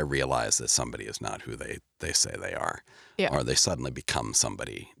that like I realize that somebody is not who they say they are, or they suddenly become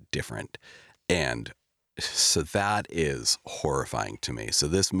somebody different. And so that is horrifying to me. So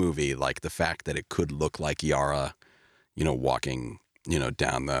this movie, like the fact that it could look like Yara, walking,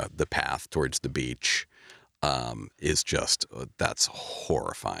 down the path towards the beach, is just, that's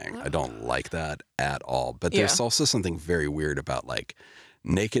horrifying. I don't like that at all. But there's also something very weird about like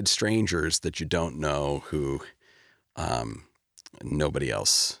naked strangers that you don't know who nobody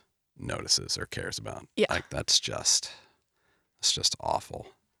else notices or cares about. Yeah. Like it's just awful.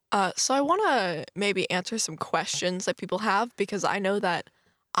 So I want to maybe answer some questions that people have, because I know that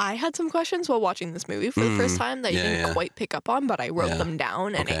I had some questions while watching this movie for the first time that you didn't quite pick up on, but I wrote them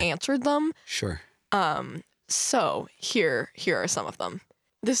down and answered them. Sure. So here are some of them.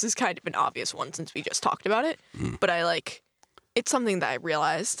 This is kind of an obvious one since we just talked about it, but it's something that I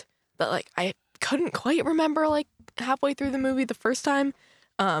realized that like I couldn't quite remember like halfway through the movie the first time.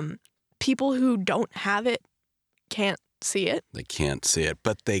 People who don't have it can't see it. They can't see it,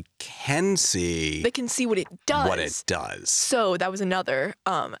 but they can see. They can see what it does. What it does. So that was another.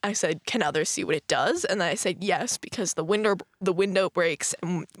 I said, "Can others see what it does?" And then I said, "Yes," because the window breaks,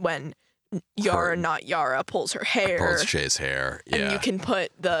 and when Yara, not Yara, pulls her hair. Pulls Shay's hair. Yeah. And you can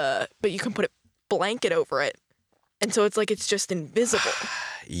put a blanket over it, and so it's like it's just invisible.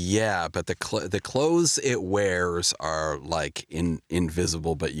 Yeah, but the clothes it wears are like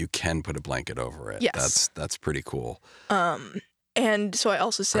invisible, but you can put a blanket over it. Yes. That's pretty cool. And so I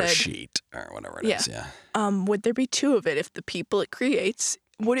also said, or a sheet or whatever it is. Yeah. Would there be two of it if the people it creates?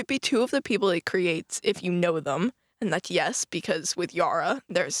 Would it be two of the people it creates if you know them? And that's yes, because with Yara,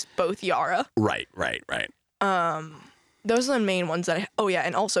 there's both Yara. Right. Those are the main ones that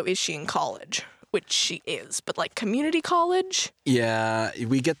and also, is she in college? Which she is, but like community college? Yeah,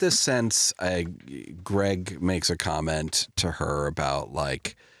 we get this sense, Greg makes a comment to her about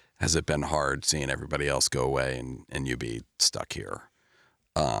like, has it been hard seeing everybody else go away and you be stuck here?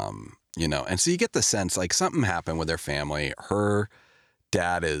 And so you get the sense like something happened with their family. Her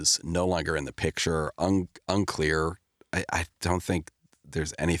dad is no longer in the picture, unclear. I don't think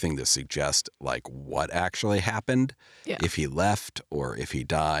there's anything to suggest like what actually happened, if he left or if he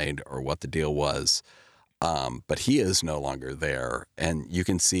died or what the deal was. But he is no longer there. And you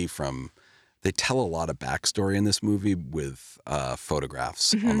can see they tell a lot of backstory in this movie with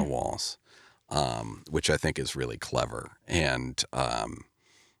photographs on the walls, which I think is really clever. And,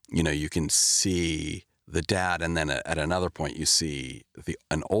 you can see the dad, and then at another point you see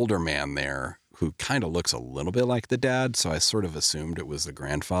an older man there who kind of looks a little bit like the dad, so I sort of assumed it was the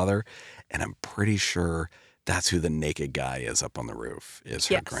grandfather, and I'm pretty sure that's who the naked guy is up on the roof, is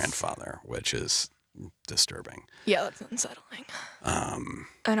her grandfather, which is disturbing. Yeah, that's unsettling.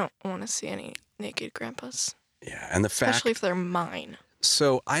 I don't want to see any naked grandpas. Yeah, and especially if they're mine.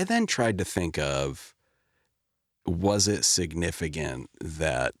 So I then tried to think of, was it significant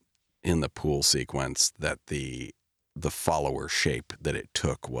that in the pool sequence that the follower shape that it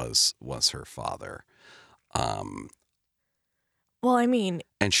took was her father? Well, I mean,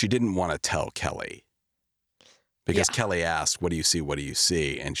 and she didn't want to tell Kelly because Kelly asked, "What do you see? What do you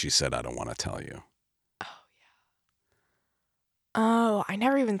see?" And she said, "I don't want to tell you." Oh Oh, I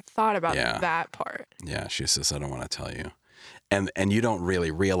never even thought about Yeah. that part. Yeah, she says, I don't want to tell you. And you don't really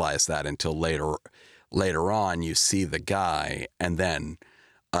realize that until later on. You see the guy, and then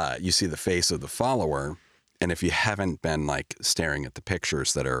you see the face of the follower. And if you haven't been like staring at the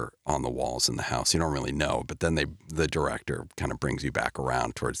pictures that are on the walls in the house, you don't really know. But then the director kind of brings you back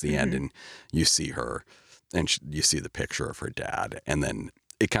around towards the end, and you see her, and you see the picture of her dad, and then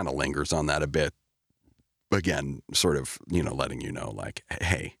it kind of lingers on that a bit. Again, sort of, letting you know, like,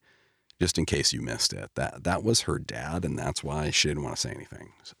 hey, just in case you missed it, that was her dad, and that's why she didn't want to say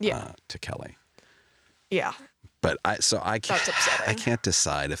anything to Kelly. Yeah. But I That's can't, upsetting. I can't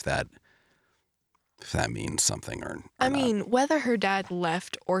decide if that means something or I not. mean, whether her dad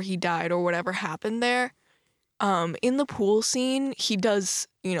left or he died or whatever happened there, in the pool scene, he does,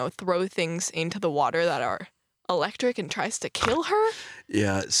 throw things into the water that are electric and tries to kill her.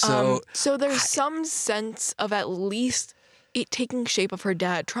 Yeah, so There's some sense of at least it taking shape of her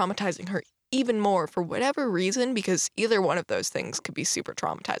dad, traumatizing her even more for whatever reason, because either one of those things could be super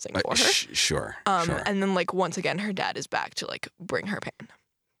traumatizing for her. Sure. And then, like, once again, her dad is back to, like, bring her pain.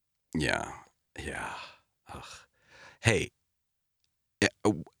 Yeah. Ugh. Hey,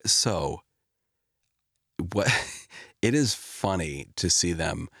 so what? It is funny to see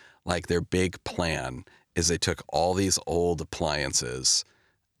them, like, their big plan is they took all these old appliances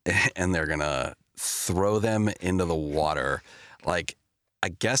and they're gonna throw them into the water. Like, I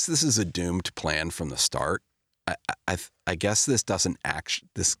guess this is a doomed plan from the start. I guess this doesn't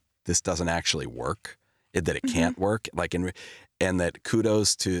actually work. That it can't work. Like, and that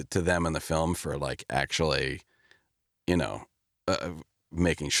kudos to them in the film for, like, actually,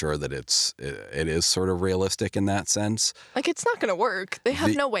 making sure that it is sort of realistic in that sense. Like, it's not gonna work. They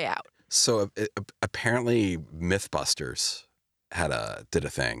have no way out. So apparently MythBusters did a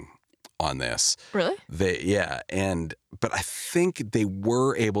thing on this. Really? But I think they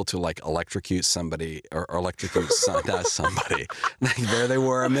were able to, like, electrocute somebody or electrocute not somebody. Like, there they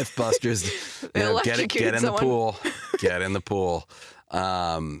were, MythBusters. Get in the pool. Get in the pool.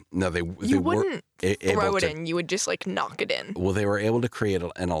 No, they wouldn't able throw it to, in. You would just, like, knock it in. Well, they were able to create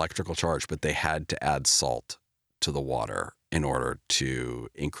an electrical charge, but they had to add salt to the water in order to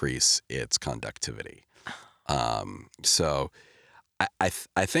increase its conductivity. So I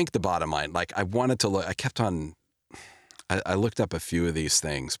think the bottom line, like, I wanted to look, I looked up a few of these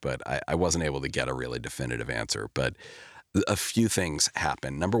things, but I wasn't able to get a really definitive answer. But a few things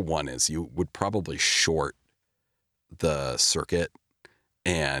happen. Number one is you would probably short the circuit,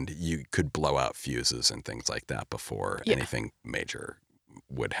 and you could blow out fuses and things like that before anything major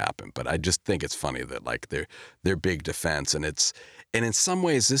would happen. But I just think it's funny that, like, their big defense, and in some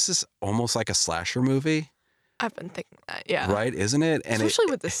ways this is almost like a slasher movie. I've been thinking that, yeah. Right, isn't it? And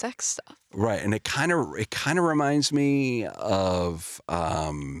especially with the sex stuff. Right, and it kind of reminds me of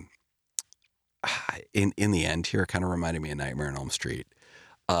in the end here, it kind of reminded me of Nightmare on Elm Street,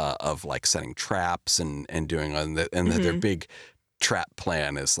 of, like, setting traps and doing their big trap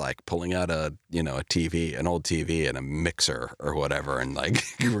plan is, like, pulling out a TV, an old TV and a mixer or whatever, and, like,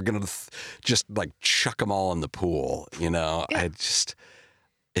 we're gonna just, like, chuck them all in the pool. Yeah.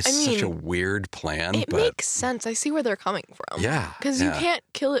 It's such a weird plan. It makes sense. I see where they're coming from. Yeah. Because you can't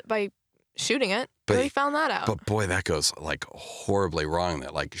kill it by shooting it. But they found that out. But boy, that goes, like, horribly wrong.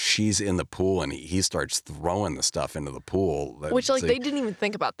 That, like, she's in the pool and he starts throwing the stuff into the pool. Which, like, they didn't even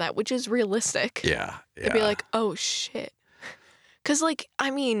think about that, which is realistic. Yeah. They'd be like, oh, shit. Because, like,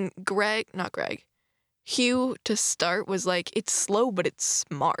 I mean, Hugh, to start, was like, it's slow, but it's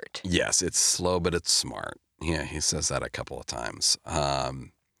smart. Yes, it's slow, but it's smart. Yeah, he says that a couple of times.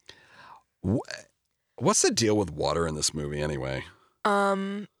 What's the deal with water in this movie anyway?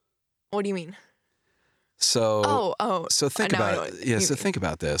 What do you mean? So So think about it. Yeah, so think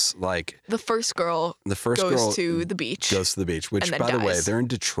about this. Like, the first girl goes to the beach. Which, by the way, they're in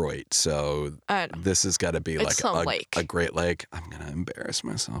Detroit, so I know. this has got to be like a Great Lake. I'm gonna embarrass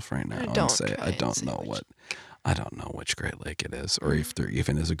myself right now and say I don't know which Great Lake it is, or if there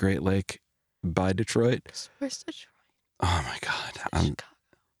even is a Great Lake by Detroit. Where's Detroit? Oh my God! Chicago.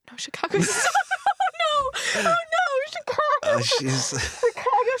 No, Chicago's. Oh no, Chicago.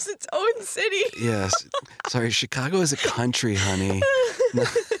 Chicago's its own city. Yes. Sorry, Chicago is a country, honey.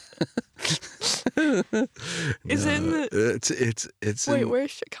 Is it in the... It's Wait, in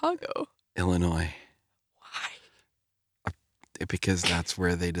where's Chicago? Illinois. Why? Because that's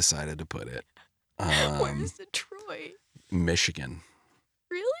where they decided to put it. Where's Detroit? Michigan.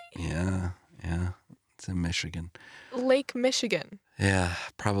 Really? Yeah. It's in Michigan. Lake Michigan. Yeah,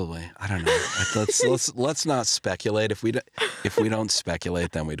 probably. I don't know. Let's not speculate. If we don't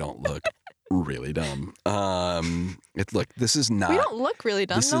speculate, then we don't look really dumb. Look, this is not. We don't look really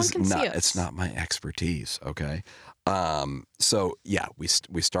dumb. This No one is can not. see us. It's not my expertise. Okay. So yeah, we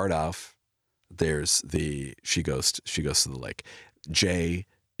start off. She goes to the lake. Jay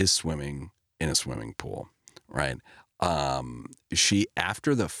is swimming in a swimming pool, right? She,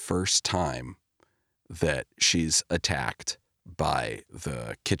 after the first time that she's attacked by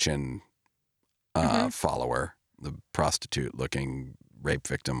the kitchen follower, the prostitute looking rape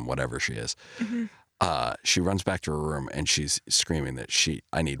victim, whatever she is, she runs back to her room and she's screaming that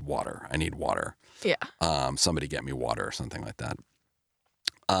I need water. I need water. Yeah. Somebody get me water or something like that.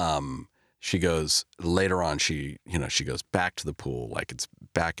 She goes later on. She goes back to the pool, like it's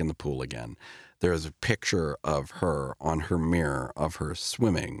back in the pool again. There is a picture of her on her mirror of her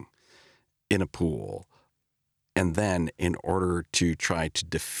swimming in a pool. And then in order to try to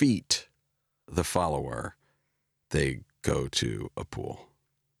defeat the follower, they go to a pool.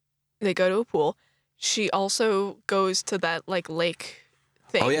 They go to a pool. She also goes to that like lake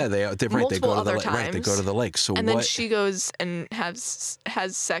thing. Oh yeah, they're right. They multiple go to the other lake. Right, they go to the lake. So and what? then she goes and has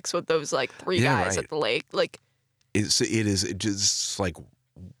sex with those like three guys right. at the lake. Like it is just like.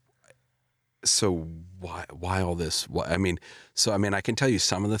 So why all this? I mean, I can tell you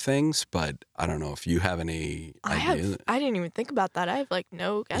some of the things, but I don't know if you have any idea. I didn't even think about that. I have like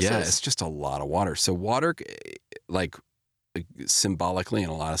no guesses. Yeah, it's just a lot of water. So water, like symbolically in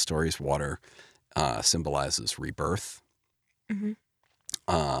a lot of stories, water symbolizes rebirth. Mm-hmm.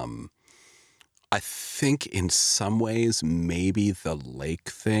 I think in some ways maybe the lake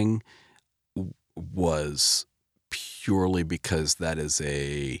thing was purely because that is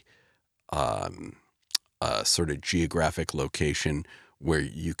a sort of geographic location where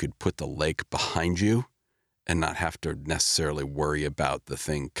you could put the lake behind you and not have to necessarily worry about the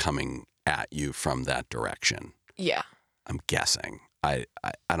thing coming at you from that direction. Yeah. I'm guessing. I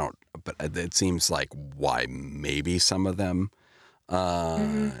don't, but it seems like why maybe some of them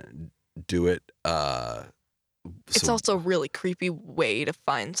do it. It's also a really creepy way to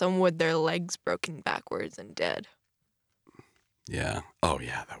find someone with their legs broken backwards and dead. Yeah. Oh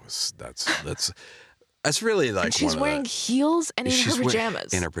yeah. That's really like. And she's wearing heels and in her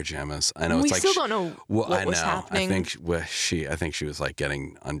pajamas. In her pajamas. I know. We it's like still don't know what was happening. I think she was like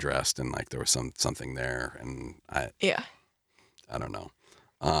getting undressed and like there was something there and I don't know.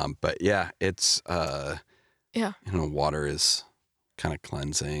 But yeah, it's water is kind of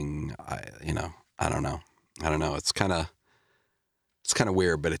cleansing. I don't know. It's kind of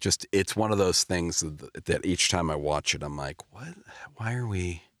weird, but it's one of those things that each time I watch it, I'm like, what? Why are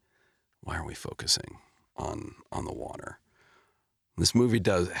we focusing on the water? This movie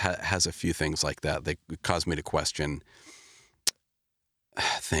has a few things like that. They cause me to question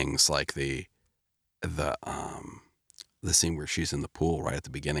things like the scene where she's in the pool right at the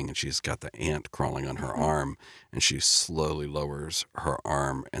beginning and she's got the ant crawling on her arm and she slowly lowers her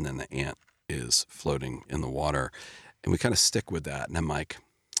arm and then the ant is floating in the water. And we kind of stick with that. And I'm like,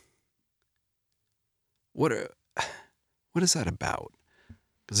 what is that about?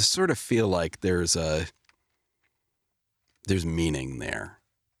 Because I sort of feel like there's meaning there,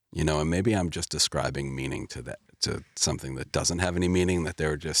 and maybe I'm just describing meaning to something that doesn't have any meaning, that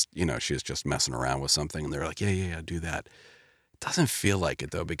they're just, she's just messing around with something and they're like, yeah, do that. It doesn't feel like it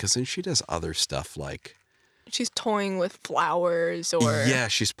though, because then she does other stuff like, she's toying with flowers or... Yeah,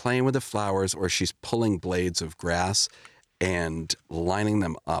 she's playing with the flowers or she's pulling blades of grass and lining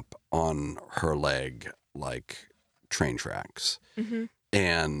them up on her leg like train tracks. Mm-hmm.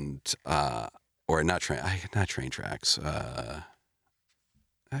 And, or not train tracks,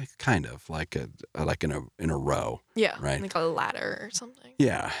 kind of like in a row. Yeah, right? like a ladder or something.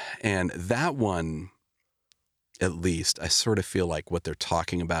 Yeah, and that one, at least, I sort of feel like what they're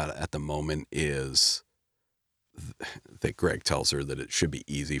talking about at the moment is that Greg tells her that it should be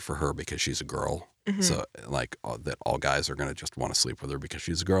easy for her because she's a girl. Mm-hmm. So like that all guys are going to just want to sleep with her because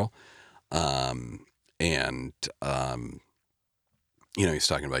she's a girl. He's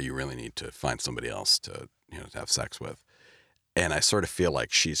talking about you really need to find somebody else to have sex with. And I sort of feel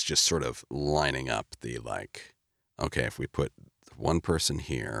like she's just sort of lining up the like, okay, if we put one person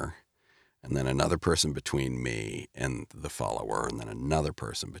here and then another person between me and the follower, and then another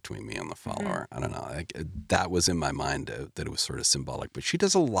person between me and the follower. Mm-hmm. I don't know. That was in my mind that it was sort of symbolic. But she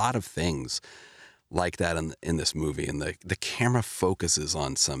does a lot of things like that in this movie. And the camera focuses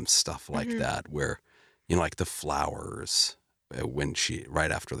on some stuff like that where, like the flowers when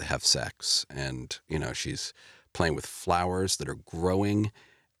right after they have sex. And, she's playing with flowers that are growing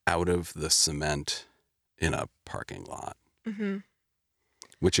out of the cement in a parking lot. Mm-hmm.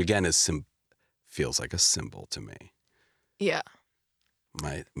 Which again feels like a symbol to me. Yeah.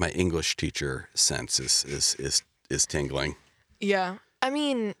 My English teacher sense is tingling. Yeah. I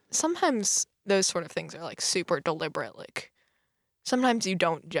mean, sometimes those sort of things are like super deliberate. Like sometimes you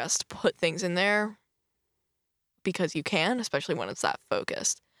don't just put things in there because you can, especially when it's that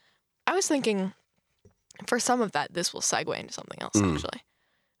focused. I was thinking for some of that, this will segue into something else actually.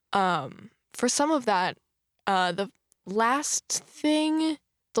 For some of that, the last thing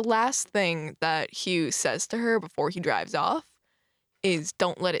that Hugh says to her before he drives off is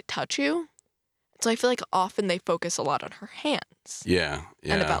 "Don't let it touch you." So I feel like often they focus a lot on her hands. Yeah.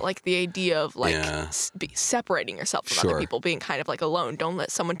 And about like the idea of like Yeah. separating yourself from other people, being kind of like alone. Don't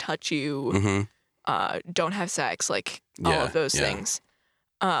let someone touch you. Mm-hmm. Don't have sex, like all of those things.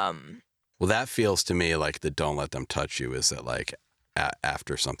 Well, that feels to me like the "don't let them touch you" is that like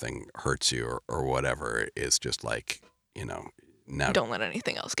after something hurts you or whatever is just like, now. Don't let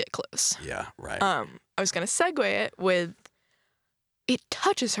anything else get close. Yeah, right. I was gonna segue it with it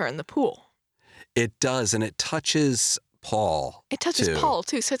touches her in the pool. It does, and it touches Paul. It touches too. Paul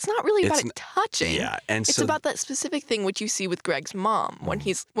too, so it's not really about it touching. Yeah, and it's about that specific thing which you see with Greg's mom when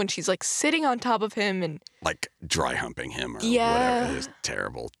she's like sitting on top of him and like dry humping him or Yeah. whatever. His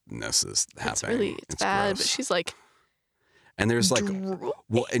terribleness is happening. it's really bad, gross. but she's like And there's like, drooping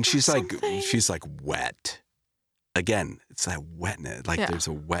and she's or like, something. wet. Again, it's that wetness. Like Yeah. there's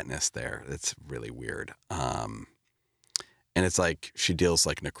a wetness there. That's really weird. And it's like she deals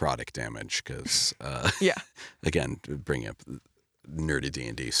like necrotic damage because, Yeah. again, bringing up nerdy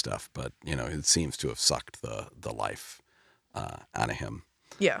D&D stuff, but it seems to have sucked the life out of him.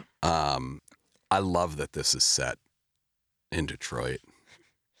 Yeah. I love that this is set in Detroit.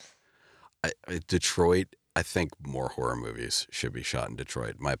 Detroit. I think more horror movies should be shot in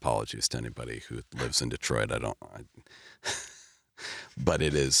Detroit. My apologies to anybody who lives in Detroit. But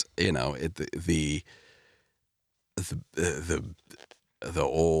it is, the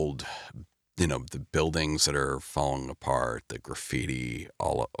old, the buildings that are falling apart, the graffiti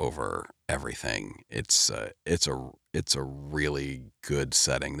all over everything. It's a really good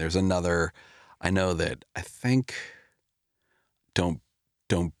setting. There's another, I know that I think Don't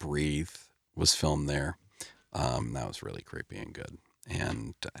Breathe was filmed there. That was really creepy and good,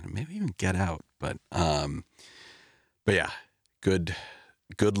 and maybe even Get Out. But yeah, good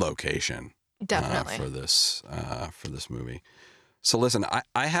location. Definitely. For this movie. So listen,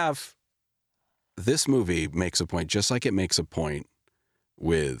 I have this movie makes a point, just like it makes a point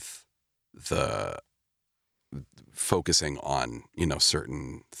with the focusing on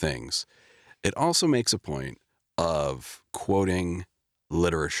certain things. It also makes a point of quoting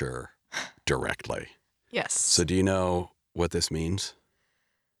literature directly. Yes. So do you know what this means?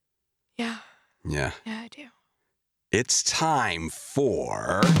 Yeah. Yeah. Yeah, I do. It's time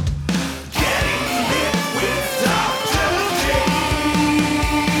for Getting Lit with Dr.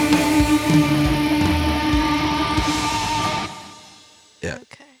 yeah.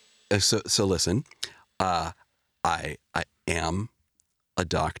 Okay. So listen, I am a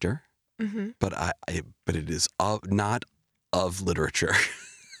doctor, but but it is not of literature.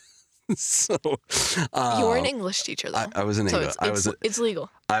 So You were an English teacher, though. I was an English. It's legal.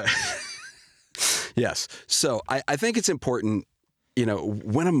 Yes. So I think it's important,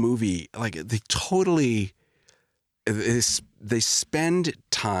 when a movie like they spend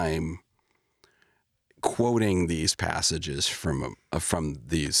time quoting these passages from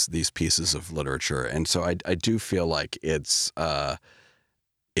these pieces of literature, and so I do feel like it's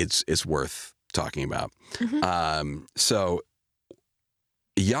worth talking about. So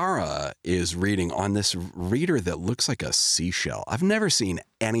Yara is reading on this reader that looks like a seashell. I've never seen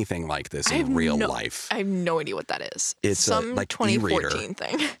anything like this in real life. I have no idea what that is. It's some like 2014 e-reader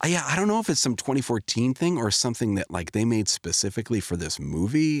thing. Yeah, I don't know if it's some 2014 thing or something that like they made specifically for this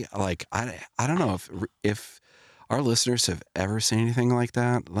movie. Like I don't know if our listeners have ever seen anything like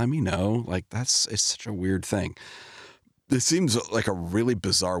that. Let me know. Like it's such a weird thing. This seems like a really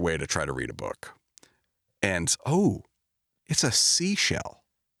bizarre way to try to read a book. And it's a seashell.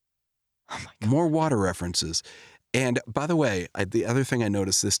 Oh my God. More water references. And by the way, the other thing I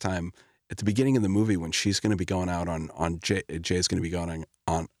noticed this time at the beginning of the movie when she's going to be going out on Jay's going to be going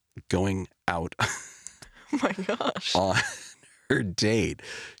out Oh my gosh. on her date,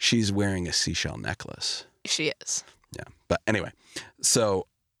 she's wearing a seashell necklace. She is. Yeah. But anyway, so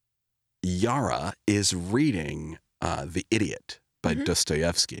Yara is reading The Idiot by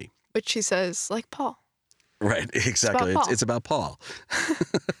Dostoevsky. But she says, like Paul. Right, exactly. It's about Paul.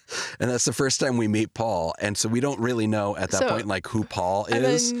 And that's the first time we meet Paul. And so we don't really know at that point, like, who Paul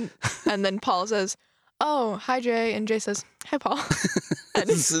is. And then Paul says, "Oh, hi, Jay." And Jay says, Hi, Paul. That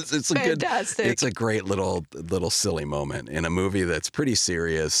is It's a fantastic. it's a great little silly moment in a movie that's pretty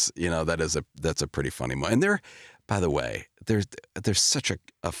serious. You know, that's a pretty funny moment. And by the way, there's such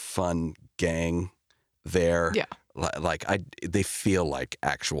a fun gang there. Yeah. Like they feel like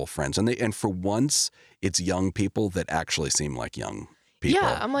actual friends, and for once, it's young people that actually seem like young people.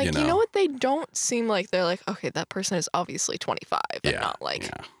 Yeah, I'm like, you know what? They don't seem like they're like, okay, that person is obviously 25 and not like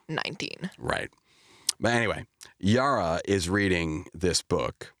 19. Right. But anyway, Yara is reading this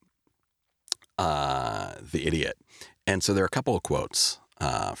book, The Idiot. And so there are a couple of quotes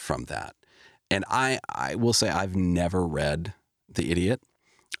from that. And I will say I've never read The Idiot.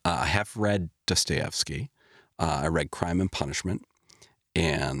 I have read Dostoevsky. I read Crime and Punishment.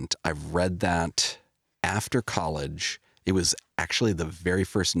 And I've read that after college. It was actually the very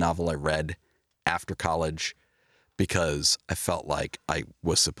first novel I read after college, because I felt like I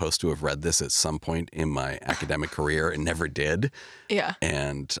was supposed to have read this at some point in my academic career and never did. Yeah.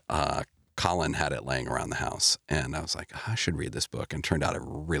 And Colin had it laying around the house. And I was like, I should read this book. And turned out I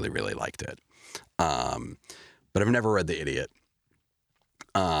really, really liked it. But I've never read The Idiot.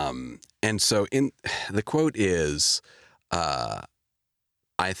 And so the quote is, I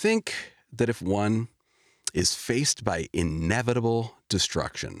think that if one is faced by inevitable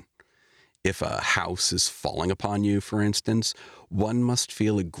destruction, if a house is falling upon you, for instance, one must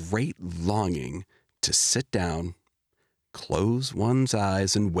feel a great longing to sit down, close one's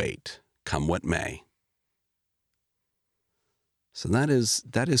eyes, and wait, come what may. So that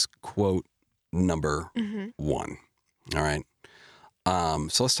is quote number one. All right.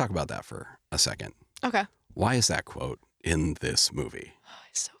 So let's talk about that for a second. Okay. Why is that quote in this movie? I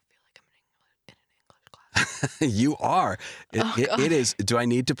so feel like I'm in an English class. You are. It is. Do I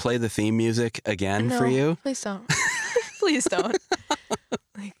need to play the theme music again for you? Please don't. Please don't.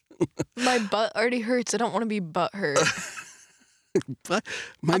 Like, my butt already hurts. I don't want to be butt hurt. But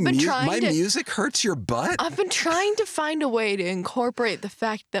my music hurts your butt? I've been trying to find a way to incorporate the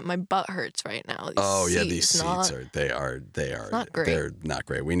fact that my butt hurts right now. These seats are not great. They're not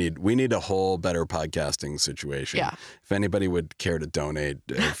great. We need a whole better podcasting situation. Yeah. If anybody would care to donate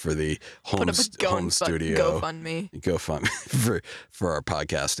for the home studio, GoFundMe for our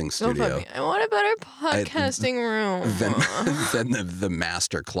podcasting studio. GoFundMe. I want a better podcasting room than the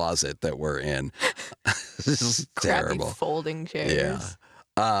master closet that we're in. This is terrible. Crappy folding chairs.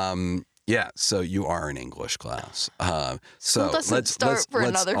 Yeah. So you are in English class. So let's start for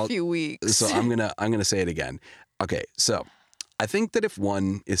another few weeks. So I'm gonna say it again. Okay. So I think that if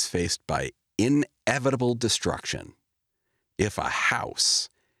one is faced by inevitable destruction, if a house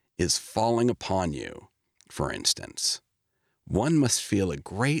is falling upon you, for instance, one must feel a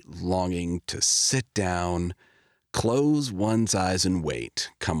great longing to sit down, close one's eyes, and wait,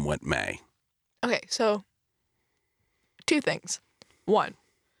 come what may. Okay, so 2 things. 1,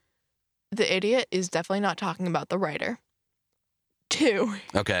 The Idiot is definitely not talking about the writer. 2.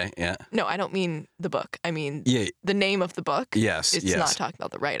 Okay, yeah. No, I don't mean the book. I mean the name of the book. Yes, It's not talking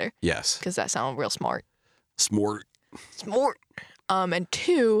about the writer. Yes. Because that sounds real smart. Smart. And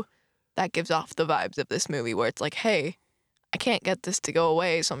 2, that gives off the vibes of this movie where it's like, hey, I can't get this to go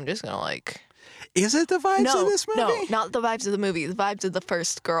away, so I'm just gonna like... Is it the vibes of this movie? No, not the vibes of the movie. The vibes of the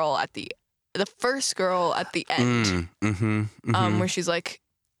first girl at the end. Where she's like,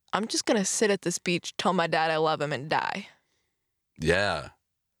 I'm just gonna sit at this beach, tell my dad I love him, and die. Yeah,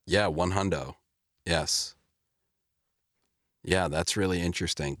 100. Yes. Yeah, that's really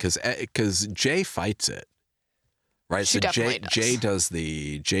interesting because Jay fights it, right? She definitely does.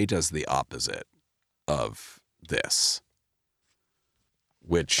 Jay does the opposite of this,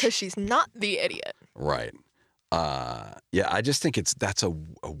 which because she's not the idiot, right? Yeah, I just think that's a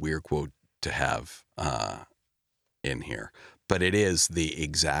weird quote to have in here, but it is the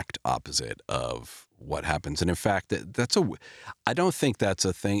exact opposite of what happens. And in fact, I don't think that's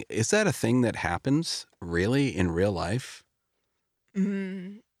a thing. Is that a thing that happens really in real life?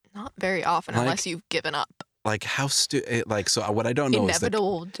 Not very often, unless you've given up. Like how so what I don't know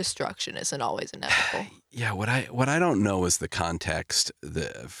inevitable destruction isn't always inevitable. Yeah, what I don't know is the context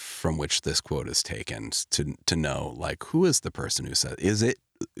from which this quote is taken to know like who is the person who said, is it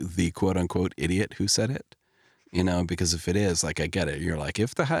the quote unquote idiot who said it? You know, because if it is, like I get it. You're like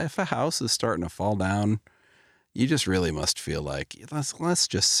if a house is starting to fall down, you just really must feel like let's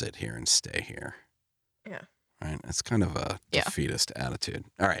just sit here and stay here. Yeah. Right. It's kind of a defeatist attitude.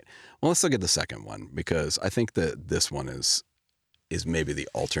 All right. Well, let's look at the second one because I think that this one is maybe the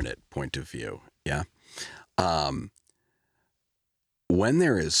alternate point of view. Yeah. When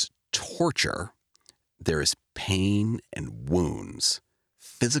there is torture, there is pain and wounds,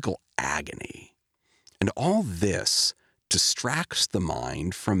 physical agony, and all this distracts the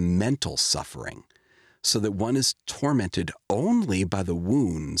mind from mental suffering, so that one is tormented only by the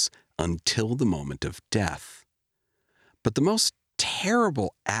wounds until the moment of death. But the most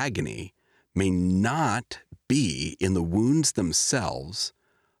terrible agony may not be in the wounds themselves,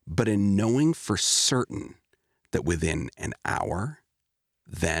 but in knowing for certain that within an hour,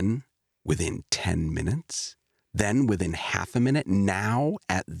 then within 10 minutes, then within half a minute, now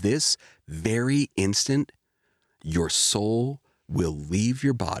at this very instant, your soul will leave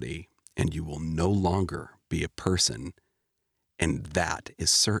your body and you will no longer be a person. And that is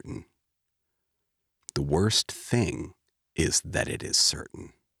certain. The worst thing is that it is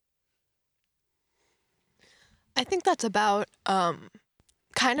certain. I think that's about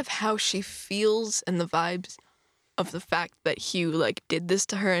kind of how she feels and the vibes of the fact that Hugh like did this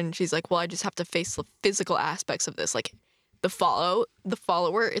to her, and she's like, well, I just have to face the physical aspects of this, like the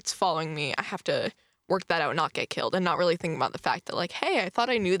follower, it's following me. I have to work that out and not get killed, and not really thinking about the fact that like, hey, I thought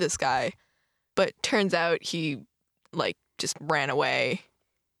I knew this guy, but turns out he like just ran away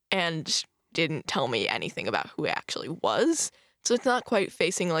and didn't tell me anything about who he actually was. So it's not quite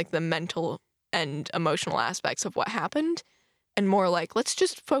facing like the mental and emotional aspects of what happened, and more like, let's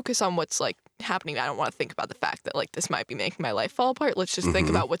just focus on what's like happening. I don't want to think about the fact that like this might be making my life fall apart. Let's just think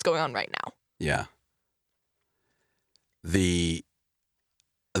about what's going on right now. Yeah. The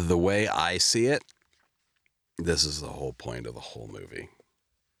way I see it, this is the whole point of the whole movie.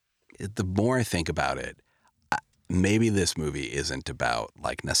 The more I think about it, maybe this movie isn't about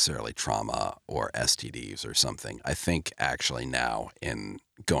like necessarily trauma or STDs or something. I think actually now, in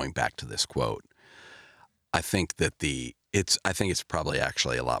going back to this quote, I think that I think it's probably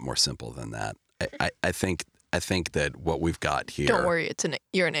actually a lot more simple than that. I think that what we've got here. Don't worry,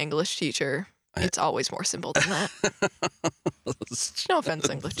 you're an English teacher. It's always more simple than that. No offense,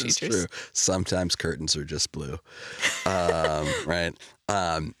 English teachers. True. Sometimes curtains are just blue, right?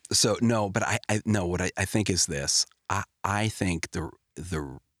 So no, but I no. What I think is this. I think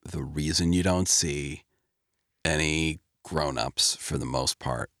the reason you don't see any grown-ups for the most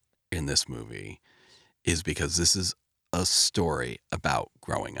part in this movie is because this is a story about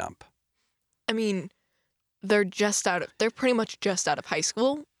growing up. I mean, they're pretty much just out of high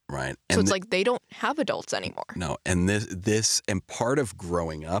school. Right. So it's like they don't have adults anymore. No, and this and part of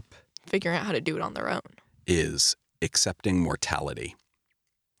growing up, figuring out how to do it on their own, is accepting mortality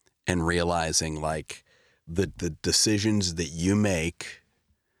and realizing like the decisions that you make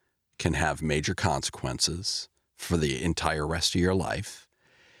can have major consequences for the entire rest of your life.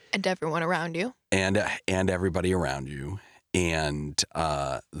 And everyone around you. And everybody around you. And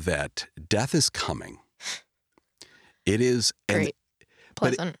that death is coming. It is. Great.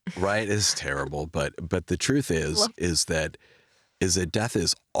 Pleasant. Right? It's terrible. But the truth is that death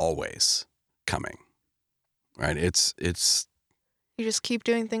is always coming. Right? It's you just keep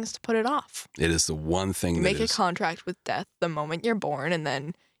doing things to put it off. It is the one thing you make a contract with death the moment you're born, and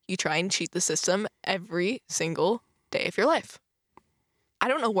then you try and cheat the system every single day of your life. I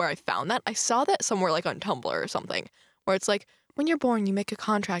don't know where I found that. I saw that somewhere like on Tumblr or something, where it's like, when you're born, you make a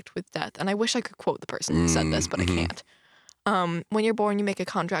contract with death. And I wish I could quote the person who said this, but I can't. When you're born, you make a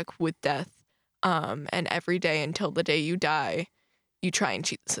contract with death. And every day until the day you die, you try and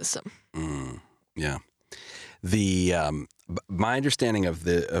cheat the system. Yeah. My understanding of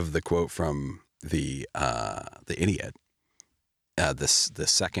the quote from the idiot, the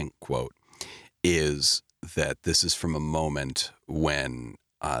second quote, is that this is from a moment when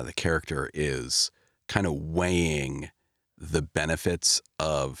the character is kind of weighing the benefits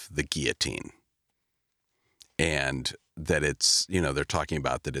of the guillotine, and that it's, they're talking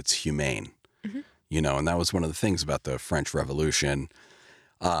about that it's humane, and that was one of the things about the French Revolution,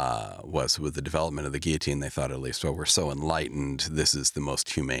 was with the development of the guillotine. They thought, at least, well, we're so enlightened, this is the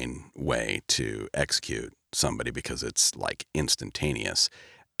most humane way to execute somebody because it's like instantaneous.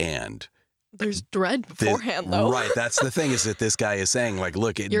 And there's dread beforehand, though. Right. That's the thing, is that this guy is saying, like,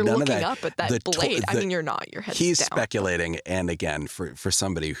 look, you're none looking of that, up at that blade. I mean, you're not. Your head's he's down. speculating. And again, for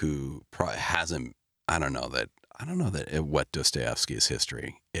somebody who hasn't, I don't know that what Dostoevsky's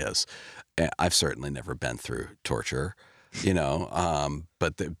history is. I've certainly never been through torture,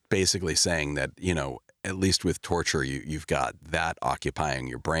 but basically saying that, at least with torture, you've got that occupying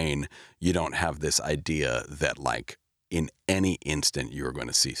your brain. You don't have this idea that, like, in any instant you're going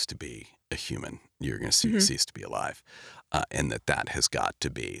to cease to be a human. You're going to cease to be alive, and that has got to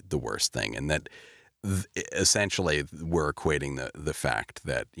be the worst thing. And that essentially we're equating the fact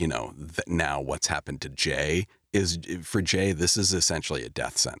that, that now what's happened to Jay is, for Jay, this is essentially a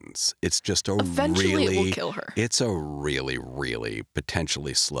death sentence. It's just Eventually it will kill her. It's a really, really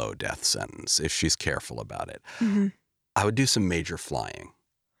potentially slow death sentence if she's careful about it. I would do some major flying.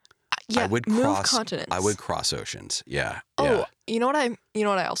 Yeah, I would move cross continents. I would cross oceans. Yeah. Oh, Yeah. you know what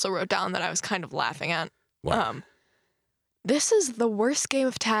I also wrote down that I was kind of laughing at? What? This is the worst game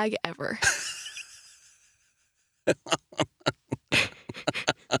of tag ever.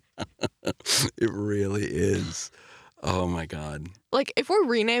 It really is. Oh my God. Like, if we're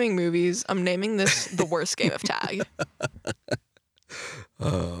renaming movies, I'm naming this the worst game of tag.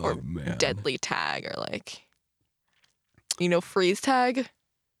 Oh Or man. deadly tag, or like, freeze tag.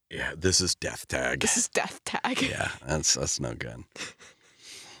 Yeah, this is death tag. This is death tag. Yeah, that's no good.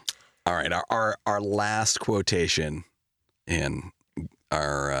 All right, our last quotation in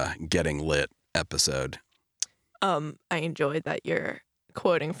our Getting Lit episode. I enjoyed that you're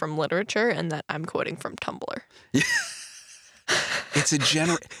quoting from literature and that I'm quoting from Tumblr. It's a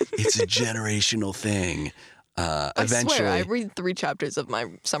generational thing. Eventually, I swear, I read 3 chapters of my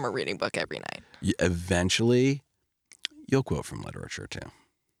summer reading book every night. Eventually, you'll quote from literature too.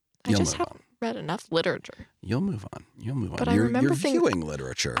 I just haven't read enough literature. You'll move on. But I you're remember viewing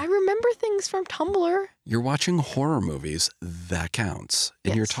literature. I remember things from Tumblr. You're watching horror movies. That counts.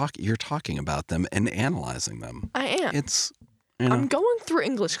 And Yes. you're talking about them and analyzing them. I am. It's I'm going through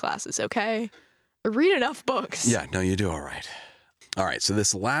English classes, okay? I read enough books. Yeah, no, you do all right. All right, so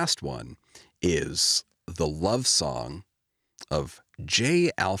this last one is the love song of J.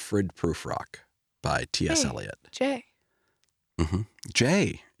 Alfred Prufrock by T.S. Hey. Eliot. Jay.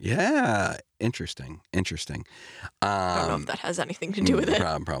 J. Yeah, interesting. I don't know if that has anything to do with it.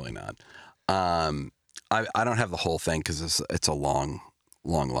 Probably not. I don't have the whole thing because it's a long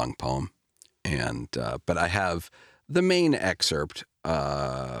poem, and but I have the main excerpt,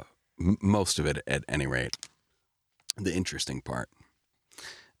 most of it at any rate, the interesting part,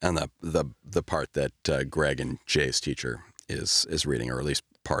 and the part that Greg and Jay's teacher is reading, or at least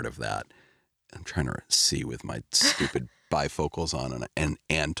part of that. I'm trying to see with my stupid bifocals on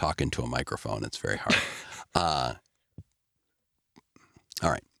and talking to a microphone. It's very hard. All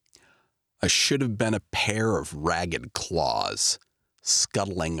right. I should have been a pair of ragged claws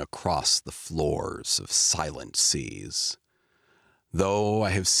scuttling across the floors of silent seas. Though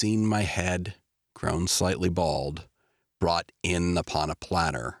I have seen my head, grown slightly bald, brought in upon a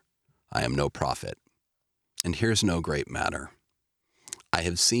platter, I am no prophet. And here's no great matter. I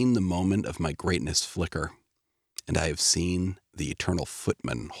have seen the moment of my greatness flicker, and I have seen the eternal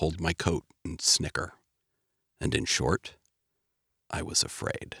footman hold my coat and snicker. And in short, I was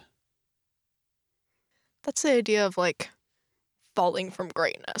afraid. That's the idea of like falling from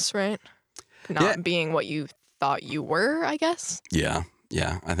greatness, right? Not being what you thought you were, I guess. Yeah.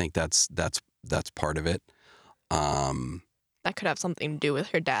 I think that's part of it. That could have something to do with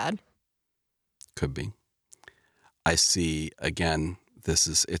her dad. Could be. I see again.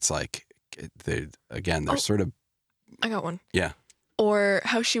 It's like they're sort of. I got one. Yeah. Or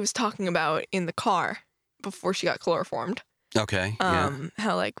how she was talking about in the car before she got chloroformed. Okay.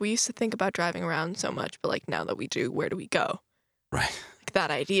 How like we used to think about driving around so much, but like now that we do, where do we go? Right. Like that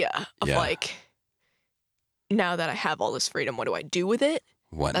idea of like, now that I have all this freedom, what do I do with it?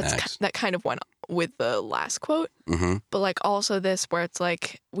 What next? That kind of went with the last quote. Mm-hmm. But like also this where it's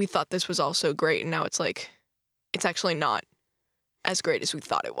like, we thought this was all so great, and now it's like, it's actually not as great as we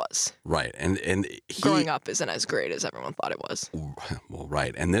thought it was. Right. And Growing up isn't as great as everyone thought it was. Well,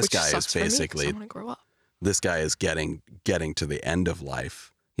 right. And this Which guy is sucks for me 'cause basically I want to grow up. this guy is getting to the end of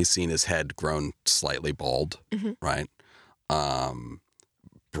life. He's seen his head grown slightly bald, right?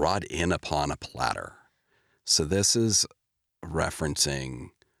 Brought in upon a platter. So this is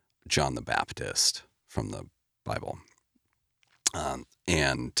referencing John the Baptist from the Bible. And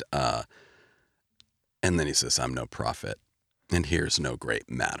then he says, I'm no prophet, and here's no great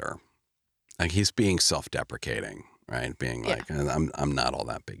matter. Like he's being self-deprecating, right? Being like, I'm not all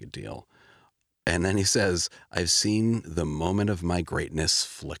that big a deal. And then he says, I've seen the moment of my greatness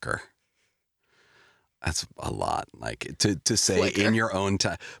flicker. That's a lot. Like to say Flicker. in your own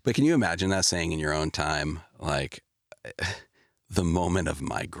time. But can you imagine that saying in your own time? Like the moment of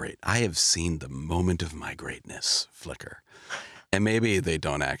my I have seen the moment of my greatness flicker. And maybe they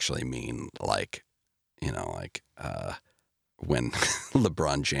don't actually mean like, when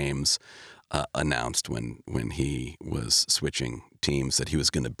LeBron James announced when he was switching teams that he was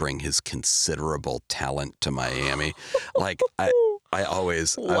going to bring his considerable talent to Miami. Like I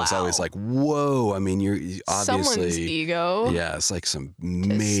was always like, whoa. I mean, you're obviously Someone's ego. Yeah, it's like some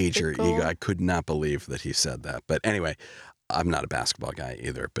major Testicle. ego. I could not believe that he said that. But anyway, I'm not a basketball guy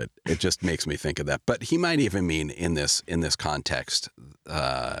either, but it just makes me think of that. But he might even mean in this context,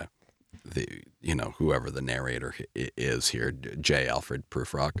 whoever the narrator is here, J. Alfred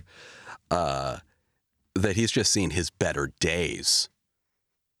Prufrock, that he's just seen his better days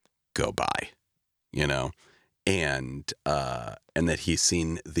go by, you know, and that he's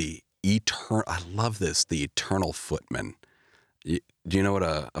seen the eternal. I love this. The eternal footman. Do you know what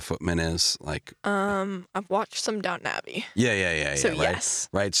a footman is? Like, I've watched some Downton Abbey. yeah. So right? yes.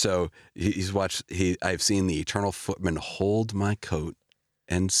 Right. So he's watched. I've seen the eternal footman hold my coat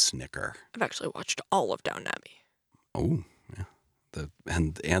and snicker. I've actually watched all of Downton Abbey. Oh, yeah.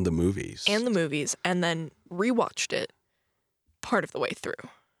 And the movies. And the movies, and then rewatched it part of the way through.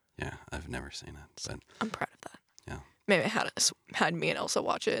 Yeah, I've never seen it, but I'm proud of that. yeah. Maybe I had me and Elsa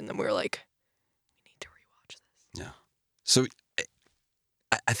watch it, and then we were like, we need to rewatch this. Yeah. So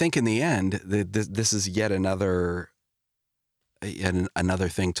I think in the end, this is yet another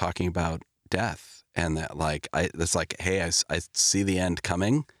thing talking about death, and that like it's like, hey, I see the end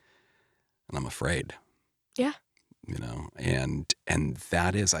coming, and I'm afraid. Yeah. You know, and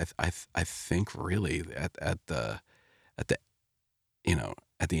that is I think really at the you know,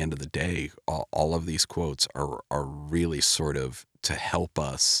 at the end of the day, all of these quotes are really sort of to help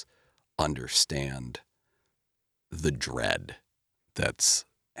us understand the dread that's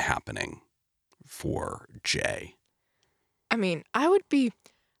happening for Jay. I mean, I would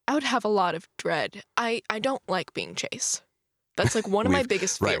have a lot of dread. I don't like being chased. That's like one of my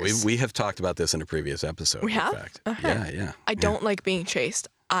biggest fears. Right, we have talked about this in a previous episode. We have? In fact. Okay. Yeah. I don't like being chased.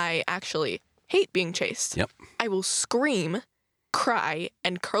 I actually hate being chased. Yep. I will scream, cry,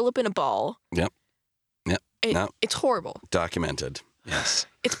 and curl up in a ball. Yep. It's horrible. Documented. Yes.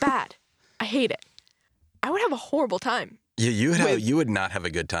 It's bad. I hate it. I would have a horrible time You would not have a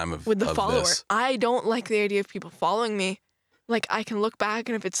good time with the of follower. this. I don't like the idea of people following me. Like, I can look back,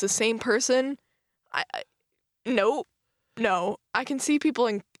 and if it's the same person, no. I can see people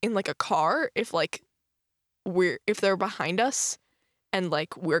in like a car if they're behind us and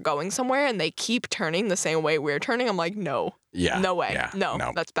like we're going somewhere and they keep turning the same way we're turning. I'm like, no. Yeah. No way. Yeah, No,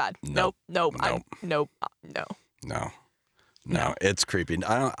 that's bad. Nope. No. No, it's creepy.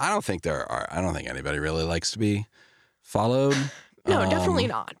 I don't think I don't think anybody really likes to be followed. No, definitely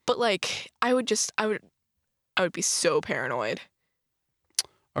not. But like, I would be so paranoid.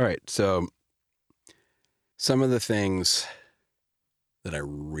 All right, so some of the things that I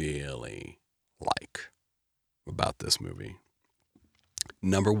really like about this movie.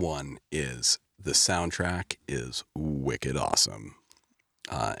 Number one is the soundtrack is wicked awesome.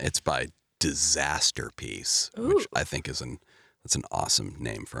 It's by Disaster Piece, which I think that's an awesome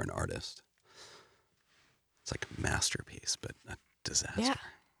name for an artist. It's like a masterpiece, but a disaster.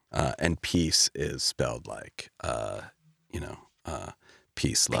 Yeah. And peace is spelled like,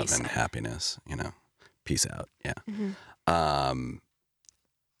 peace, love, Peace and out. happiness. You know, peace out. Yeah. Mm-hmm.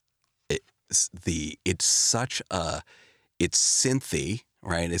 It's synthy,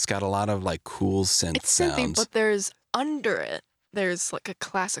 right? It's got a lot of like cool synth It's synthy, sounds. but there's like a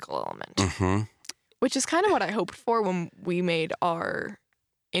classical element, Mm-hmm. which is kind of what I hoped for when we made our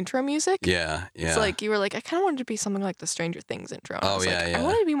intro music. Yeah. It's like you were like, I kind of wanted to be something like the Stranger Things intro. And I was like, yeah. I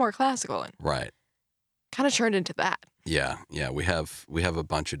wanted to be more classical, and Right. kind of turned into that. Yeah. We have a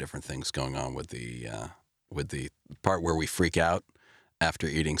bunch of different things going on with the part where we freak out after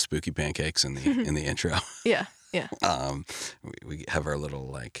eating spooky pancakes in the intro. Yeah. We have our little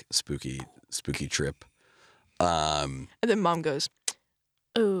like spooky trip. And then Mom goes,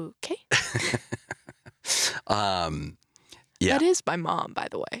 okay. Yeah. That is my mom, by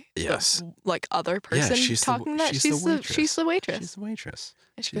the way. Yes. The, like, other person talking that. She's the waitress. She's the waitress.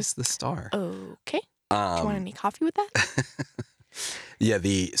 And she She's goes, the star. okay. Do you want any coffee with that? Yeah,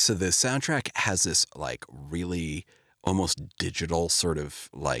 so the soundtrack has this like really almost digital sort of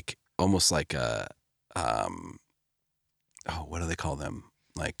like almost like a what do they call them?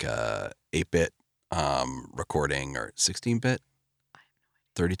 Like 8-bit recording or 16-bit?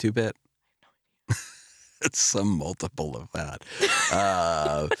 32-bit? It's some multiple of that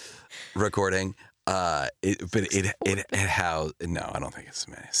recording. But it how no, I don't think it's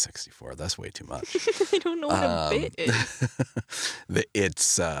 64. That's way too much. I don't know what a bit is.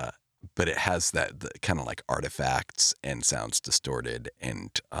 But it has that kind of like artifacts and sounds distorted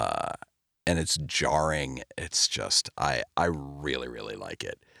and it's jarring. It's just I really, really like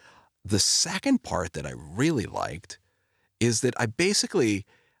it. The second part that I really liked is that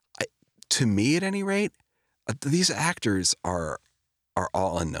to me at any rate, these actors are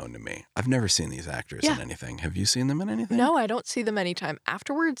all unknown to me. I've never seen these actors in anything. Have you seen them in anything? No, I don't see them anytime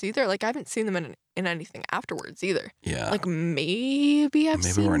afterwards either. Like, I haven't seen them in anything afterwards either. Yeah. Like, maybe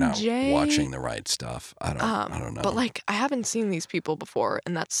seen we're not Jay. watching the right stuff. I don't know. But like, I haven't seen these people before,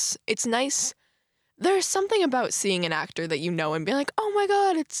 and it's nice there's something about seeing an actor that you know and being like, oh my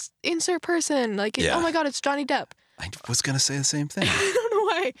God, it's insert person. Like, Yeah. oh my God, it's Johnny Depp. I was gonna say the same thing. I don't know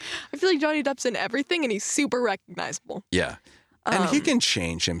why. I feel like Johnny Depp's in everything and he's super recognizable. Yeah, and he can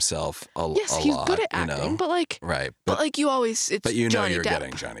change himself a Yes, a he's lot, good at you acting, know? but like, Right, but like you always, it's but you know Johnny you're Depp.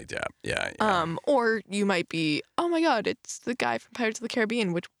 getting Johnny Depp. Yeah. Or you might be, oh my God, it's the guy from Pirates of the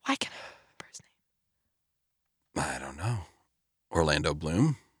Caribbean. Which why can't I remember his I don't know. Orlando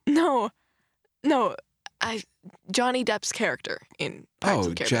Bloom. name? No, Johnny Depp's character in Pirates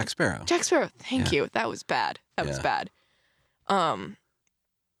of the Caribbean. Jack Sparrow. Jack Sparrow. Thank Yeah. you. That was bad. That was bad.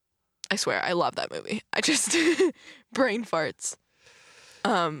 I swear, I love that movie. I just brain farts.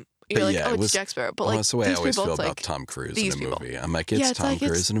 You're But like, yeah, oh, it it's was- Jack Sparrow. But Well, like, that's the way I these always people, feel it's about like, Tom Cruise these in a people. movie. I'm like, it's yeah, it's Tom like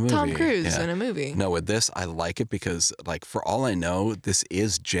Cruise it's in a movie. Tom Cruise Yeah. in a movie. No, with this, I like it because, like, for all I know, this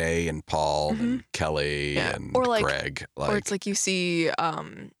is Jay and Paul and Kelly Yeah. and Or, like- Greg. Or it's like you see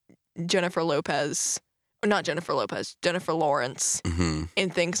Jennifer Lopez, or not Jennifer Lopez, Jennifer Lawrence Mhm.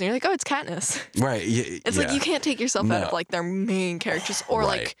 in things, and you're like, oh, it's Katniss. Right. It's like you can't take yourself out of No. like their main characters, or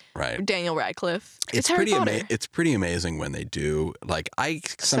like right. Daniel Radcliffe. It's Harry pretty Potter. it's pretty amazing when they do. Like, I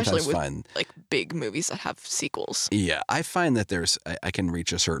sometimes with- find like big movies that have sequels. Yeah, I find that I can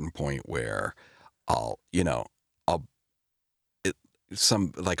reach a certain point where I'll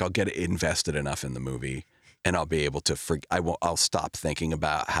get invested enough in the movie and I'll be able to I'll stop thinking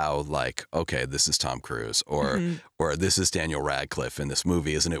about how, like, okay, this is Tom Cruise or this is Daniel Radcliffe in this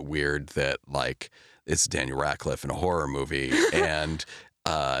movie. Isn't it weird that, like, it's Daniel Radcliffe in a horror movie and this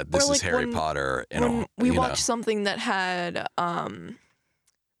Or, is like, Harry when- Potter in When a we you know. watched something that had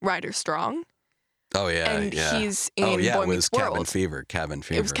Ryder Strong, Oh yeah, and yeah. he's in oh yeah, Boy it was Meets Cabin World. Fever. Cabin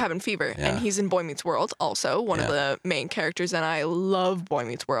Fever. It was Cabin Fever, Yeah. and he's in Boy Meets World, also one of Yeah. the main characters, and I love Boy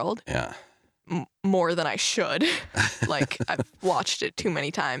Meets World Yeah. more than I should. Like, I've watched it too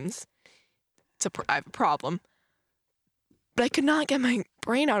many times. I have a problem. But I could not get my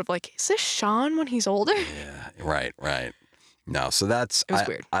brain out of, like, is this Sean when he's older? Yeah, right. No, so that's It was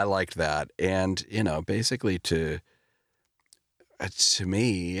weird. I liked that, and basically to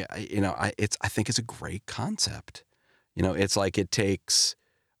me, I think it's a great concept. It's like it takes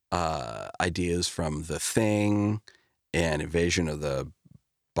ideas from The Thing and Invasion of the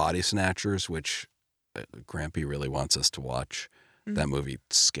Body Snatchers, which Grampy really wants us to watch. That movie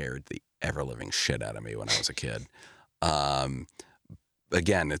scared the ever living shit out of me when I was a kid.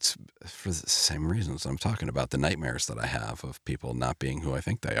 Again, it's for the same reasons I'm talking about, the nightmares that I have of people not being who I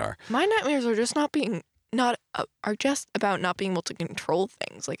think they are. My nightmares are just are just about not being able to control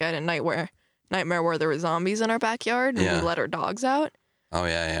things. Like, I had a nightmare where there were zombies in our backyard and Yeah. we let our dogs out. Oh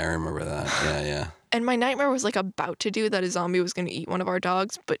yeah, I remember that. Yeah. And my nightmare was like about to do that a zombie was going to eat one of our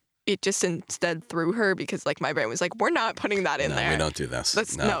dogs, but it just instead threw her because, like, my brain was like, we're not putting that in No, there. we don't do this.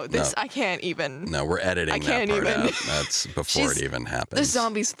 I can't even. No, we're editing I that can't part even. out. That's before it She's- even happens. The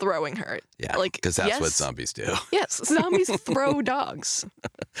zombie's throwing her. Yeah, Like, because that's what yes. zombies do. Yes, zombies throw dogs.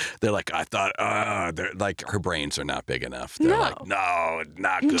 They're like, I thought, they're like, her brains are not big enough. They're like, no,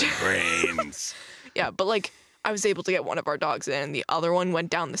 not good brains. Yeah, but like, I was able to get one of our dogs in, and the other one went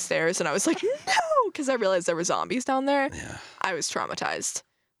down the stairs, and I was like, no, because I realized there were zombies down there. Yeah. I was traumatized.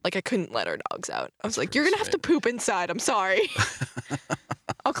 Like, I couldn't let our dogs out. I was like, you're pretty gonna have to poop inside. I'm sorry.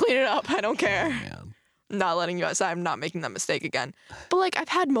 I'll clean it up. I don't care. Man. Not letting you outside. I'm not making that mistake again. But like, I've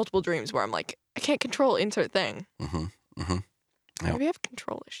had multiple dreams where I'm like, I can't control insert thing. Yep. Maybe I have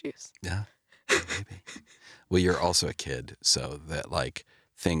control issues. Yeah, maybe. Well, you're also a kid, so that, like,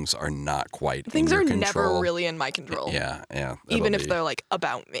 things are not quite Things in your are control. never really in my control. Yeah. Even It'll if be- they're like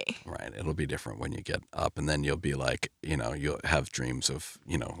about me. Right. It'll be different when you get up, and then you'll be like, you'll have dreams of,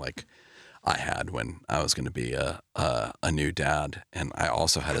 like I had when I was going to be a new dad, and I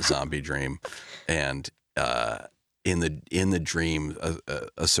also had a zombie dream, and in the dream,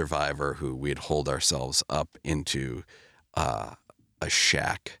 a survivor who we'd holed ourselves up into a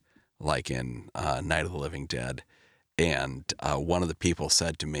shack, like in Night of the Living Dead. And one of the people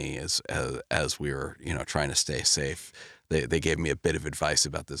said to me as we were, trying to stay safe, they gave me a bit of advice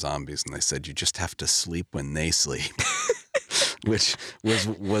about the zombies, and they said, you just have to sleep when they sleep, which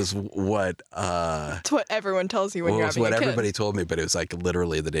was what It's what everyone tells you when you're was having what a kid. everybody told me. But it was like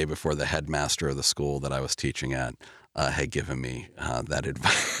literally the day before the headmaster of the school that I was teaching at had given me that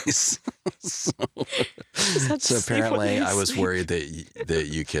advice. So apparently, I was worried that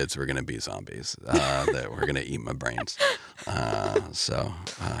you kids were going to be zombies, that were going to eat my brains. So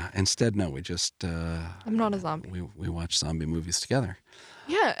instead, no, we just I'm not a zombie. we watch zombie movies together.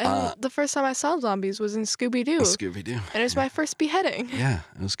 Yeah, and the first time I saw zombies was in Scooby-Doo. Scooby Doo. And it was my first beheading. Yeah,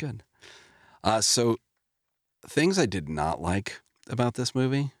 it was good. So things I did not like about this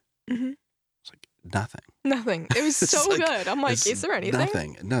movie. Mhm. It's like nothing. Nothing. It was It's so like- good. I'm like, it's is there anything?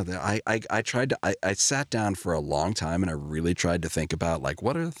 Nothing. No, I tried to, I sat down for a long time and I really tried to think about like,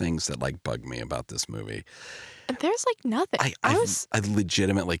 what are the things that like bug me about this movie? And there's like nothing. I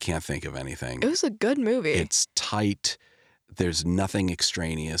legitimately can't think of anything. It was a good movie. It's tight. There's nothing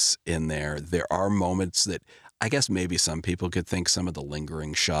extraneous in there. There are moments that I guess maybe some people could think some of the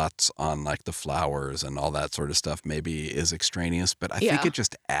lingering shots on like the flowers and all that sort of stuff maybe is extraneous, but I think Yeah. it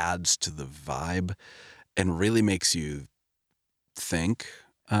just adds to the vibe and really makes you think.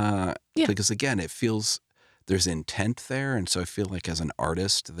 Yeah. Because again, it feels there's intent there, and so I feel like as an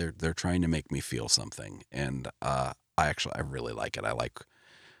artist, they're trying to make me feel something, and I really like it. I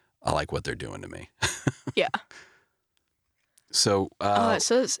like what they're doing to me. Yeah. So,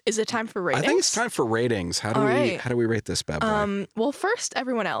 So is it time for ratings? I think it's time for ratings. How do All we right. how do we rate this bad boy? Well, first,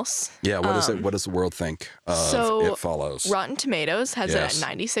 everyone else. Yeah, what does the world think of so It Follows? Rotten Tomatoes has Yes. it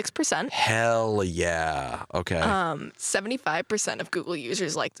at 96%. Hell yeah. Okay. 75% of Google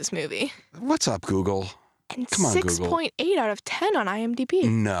users like this movie. What's up, Google? And Come on, Google. 6.8 out of 10 on IMDb.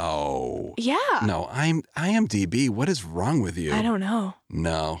 No. Yeah. No, I'm IMDb. What is wrong with you? I don't know.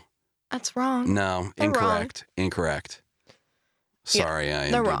 No. That's wrong. No. They're Incorrect. Incorrect. Yeah, Sorry,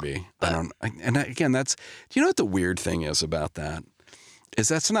 they're IMDb. wrong, I don't. And again, that's. Do you know what the weird thing is about that? Is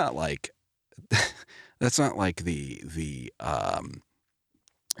that's not like the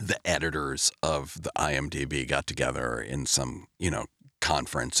editors of the IMDb got together in some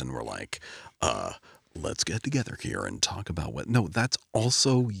conference and were like, let's get together here and talk about what. No, that's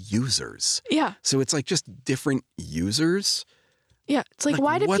also users. Yeah. So it's like just different users. Yeah. It's like, Like,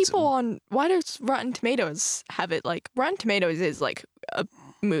 why does Rotten Tomatoes have it like, Rotten Tomatoes is like a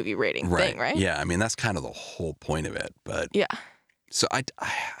movie rating thing, right? Yeah, I mean that's kind of the whole point of it. But Yeah. so I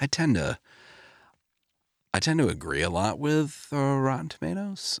tend to agree a lot with Rotten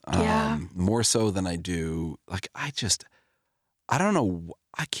Tomatoes. Yeah. More so than I do. Like I don't know.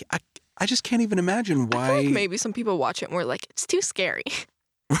 I just can't even imagine why. I feel like maybe some people watch it and we're like, it's too scary.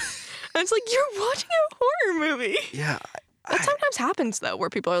 And it's like, you're watching a horror movie. Yeah. That sometimes happens though, where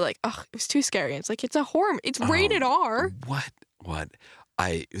people are like, "Oh, it was too scary." It's like it's a horror. It's rated R. What?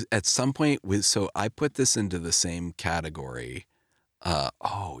 At some point so I put this into the same category.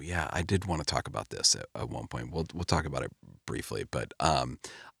 Oh yeah, I did want to talk about this at one point. We'll talk about it briefly, but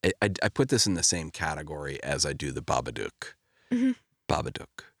I put this in the same category as I do the Babadook. Mhm.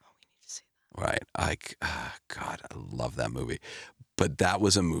 Babadook. Oh, we need to see Right. God, I love that movie. But that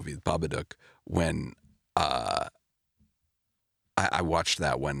was a movie, Babadook, when I watched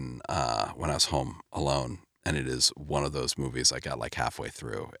that when I was home alone, and it is one of those movies I got like halfway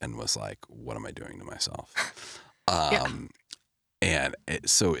through and was like, "What am I doing to myself?" And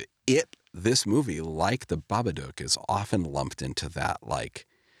this movie, like the Babadook, is often lumped into that like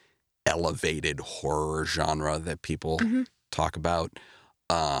elevated horror genre that people talk about.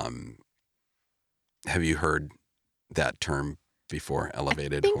 Have you heard that term before?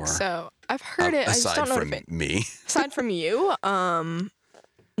 Elevated I think horror. so. I've heard it. I just Aside don't know from if it. me. Aside from you,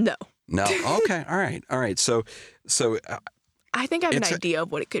 no. No. Okay. All right. So I think I have an It's a- idea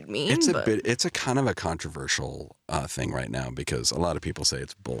of what it could mean. it's but it's a kind of a controversial thing right now because a lot of people say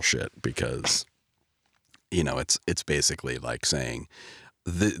it's bullshit because it's basically like saying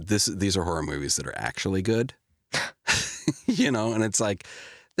these are horror movies that are actually good. And it's like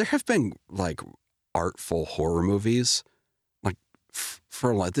there have been like artful horror movies like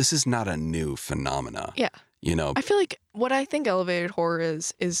for a lot. This is not a new phenomena. Yeah. I feel like what I think elevated horror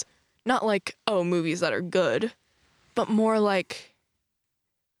is not like, oh, movies that are good, but more like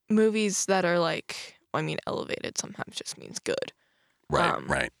movies that are like, I mean, elevated sometimes just means good.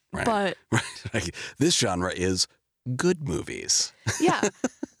 Right. But Like, this genre is good movies. yeah.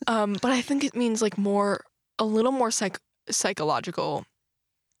 But I think it means like a little more psychological.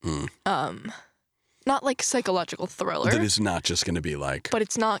 Not like psychological thriller. That is not just going to be like. But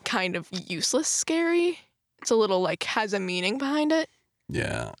it's not kind of useless scary. It's a little like has a meaning behind it.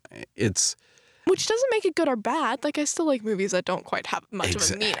 Yeah, it's. Which doesn't make it good or bad. Like I still like movies that don't quite have much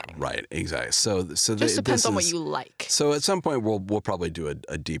of a meaning. Right, exactly. So Just depends on what you like. So at some point we'll probably do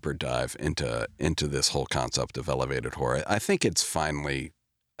a deeper dive into this whole concept of elevated horror. I think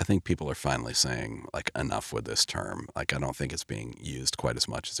people are finally saying like enough with this term. Like I don't think it's being used quite as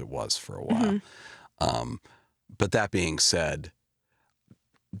much as it was for a while. But that being said,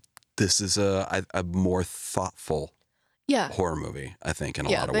 this is a more thoughtful horror movie, I think, in a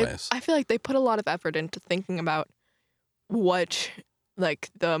lot of ways. I feel like they put a lot of effort into thinking about what like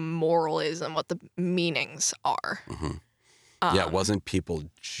the moral is and what the meanings are. It wasn't people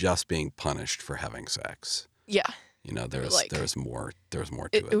just being punished for having sex. Yeah. You know, there was more to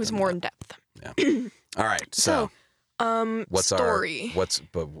it. It was than more that. in depth. Yeah. All right. So, what's story. What's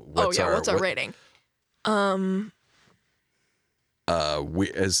our rating?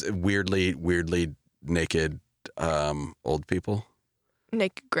 As weirdly naked old people.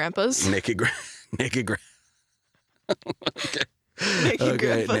 Naked grandpas. Naked okay. Naked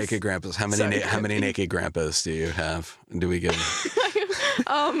grandpas. Naked grandpas. How Sorry, many naked grandpas do you have? Do we give?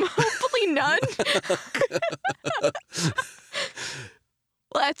 Hopefully none.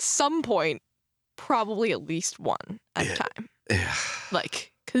 Well, at some point, probably at least one at a time. Yeah.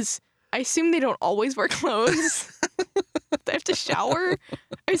 Like, because I assume they don't always wear clothes. They have to shower.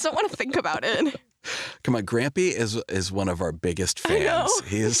 I just don't want to think about it. Come on, Grampy is one of our biggest fans. I know.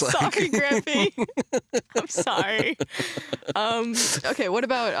 He's like, Sorry, Grampy. I'm sorry. Okay, what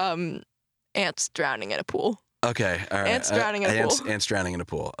about ants drowning in a pool? okay, all right. Ants drowning in a pool. Ants drowning in a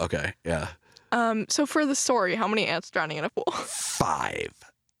pool. Okay, yeah. So for the story, how many ants drowning in a pool? 5.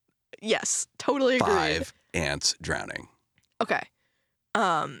 Yes, totally agreed. 5 ants drowning. Okay.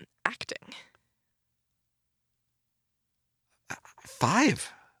 Acting.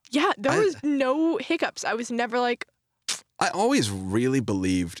 5. Yeah, there was no hiccups. I was never like, I always really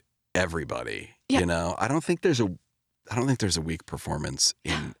believed everybody. Yeah. You know, I don't think there's a weak performance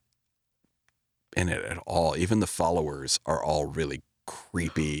in it at all. Even the followers are all really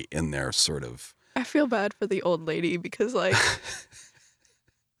creepy in their sort of. I feel bad for the old lady because like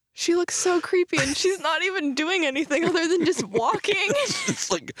she looks so creepy and she's not even doing anything other than just walking.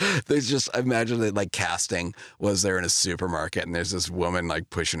 It's like there's just imagine that like casting was there in a supermarket and there's this woman like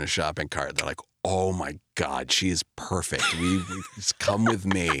pushing a shopping cart. They're like, oh my God, she is perfect. We just come with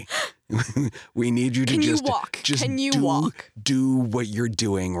me. We need you to Can just you walk? Just Can you walk? Do what you're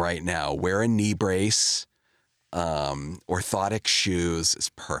doing right now. Wear a knee brace. Orthotic shoes is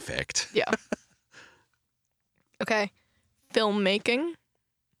perfect. Yeah. Okay. Filmmaking.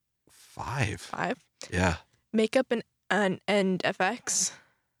 5. 5. Yeah. Makeup and FX.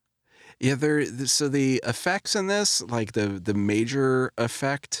 Yeah, so the effects in this, like the major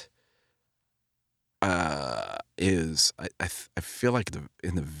effect is I feel like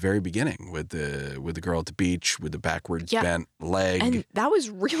in the very beginning with the girl at the beach with the backwards bent leg. And that was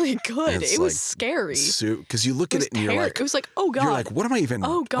really good. It was scary. Because you look at it and you're like, it was like, oh God. You're like, what am I even?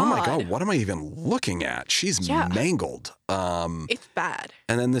 Oh God. Oh my God, what am I even looking at? She's mangled. It's bad.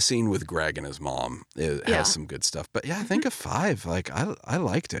 And then the scene with Greg and his mom has some good stuff. But yeah, I think a 5. Like I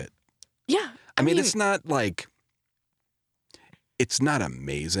liked it. Yeah. I mean, it's not like. It's not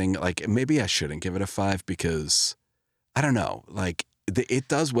amazing. Like maybe I shouldn't give it a 5 because I don't know. Like it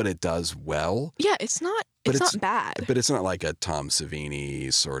does what it does well. Yeah, it's not bad. But it's not like a Tom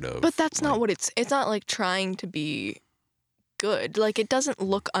Savini sort of. But that's not what it's not like trying to be good. Like it doesn't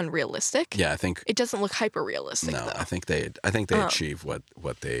look unrealistic. Yeah, I think it doesn't look hyper realistic. No, though. I think they achieve what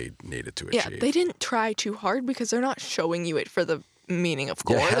they needed to achieve. Yeah, they didn't try too hard because they're not showing you it for the meaning of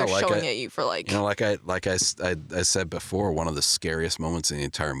gore. Yeah, they're showing it you for like. You know, like I said before, one of the scariest moments in the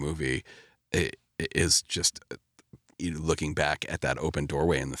entire movie is just looking back at that open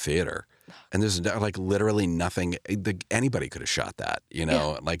doorway in the theater. And there's like literally nothing. Anybody could have shot that, you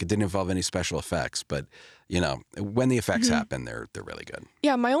know. Like it didn't involve any special effects, but you know, when the effects happen, they're really good.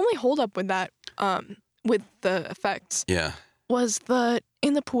 Yeah, my only holdup with that, with the effects, was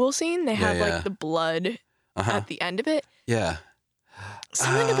in the pool scene they have like the blood at the end of it. Yeah.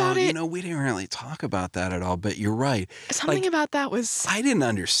 Something about it. You know, we didn't really talk about that at all, but you're right. Something about that was. I didn't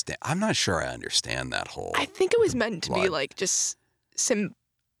understand. I'm not sure I understand that whole. I think it was meant to be like just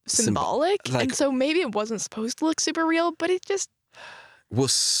symbolic, like, and so maybe it wasn't supposed to look super real, but it just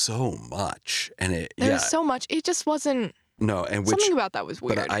was so much, and there was so much. It just wasn't. No, and something about that was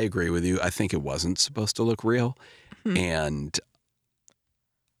weird. But I agree with you. I think it wasn't supposed to look real, and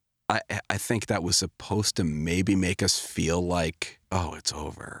I think that was supposed to maybe make us feel like, oh, it's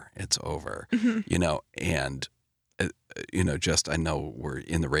over, you know, and you know, just I know we're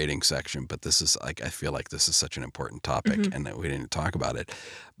in the rating section, but this is like I feel like this is such an important topic, and that we didn't talk about it.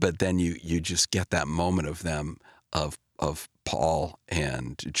 But then you just get that moment of them of Paul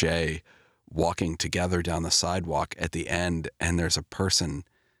and Jay walking together down the sidewalk at the end, and there's a person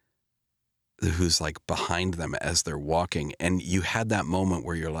who's like behind them as they're walking, and you had that moment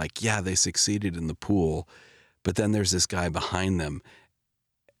where you're like, yeah, they succeeded in the pool, but then there's this guy behind them,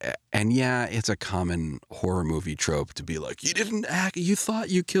 and yeah, it's a common horror movie trope to be like, you thought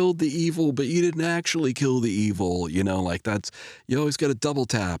you killed the evil, but you didn't actually kill the evil, you know, like you always got a double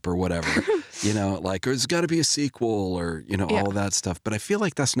tap or whatever, you know, like, or there's got to be a sequel or, you know, all of that stuff. But I feel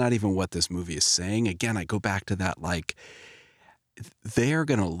like that's not even what this movie is saying. Again, I go back to that, like, they are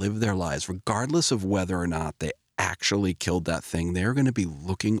going to live their lives regardless of whether or not they actually killed that thing, they're going to be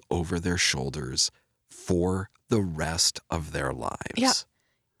looking over their shoulders for the rest of their lives. Yeah.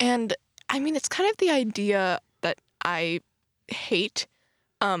 And I mean, it's kind of the idea that I hate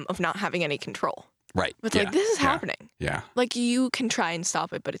of not having any control. Right. It's like, this is yeah, happening. Yeah. Like, you can try and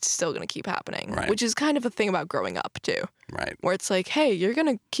stop it, but it's still going to keep happening. Right. Which is kind of a thing about growing up, too. Right. Where it's like, hey, you're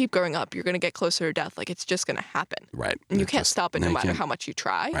going to keep growing up. You're going to get closer to death. Like, it's just going to happen. Right. And you can't stop it no you matter can't- how much you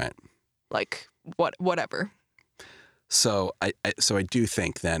try. Right. Like, whatever. So I do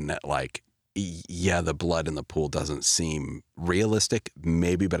think then that, like, yeah, the blood in the pool doesn't seem realistic,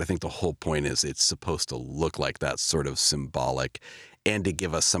 maybe, but I think the whole point is it's supposed to look like that, sort of symbolic, and to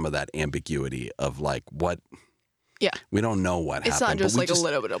give us some of that ambiguity of, like, what. Yeah. We don't know what It's happened. not just but we like a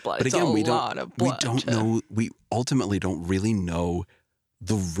little bit of blood. But It's again, a we lot of blood. We don't know. We ultimately don't really know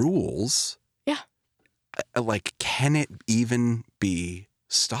the rules. Yeah. Like, can it even be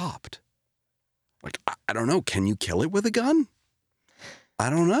stopped? Like, I don't know. Can you kill it with a gun? I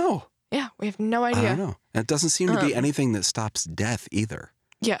don't know. Yeah, we have no I idea. don't know. And it doesn't seem to be anything that stops death either,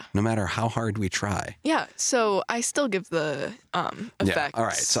 Yeah. no matter how hard we try. Yeah, so I still give the effects. Yeah. All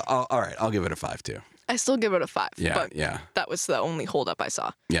right. So, I'll give it a 5 too. I still give it a 5. Yeah. But Yeah. that was the only holdup I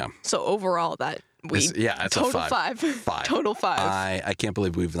saw. Yeah. So overall, that we It's total a 5. 5. Total 5. I can't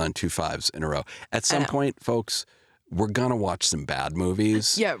believe we've done 2 5s in a row. At some know. point, folks, we're gonna watch some bad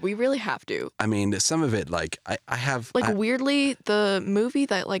movies. Yeah, we really have to. I mean, some of it, like, I have Like, weirdly, the movie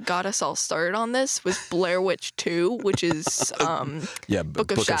that like got us all started on this was Blair Witch 2, which is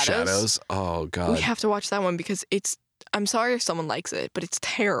Book of Shadows. Oh God, we have to watch that one because it's. I'm sorry if someone likes it, but it's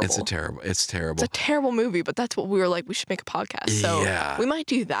terrible. It's terrible. It's a terrible movie, but that's what we were like. We should make a podcast, so Yeah. we might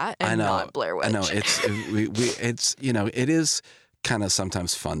do that and not Blair Witch. I know it's it is kind of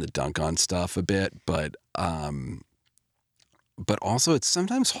sometimes fun to dunk on stuff a bit, but also it's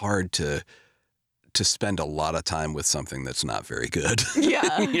sometimes hard to spend a lot of time with something that's not very good.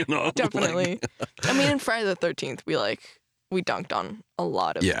 Yeah, you know, definitely. I mean, in Friday the 13th, we dunked on a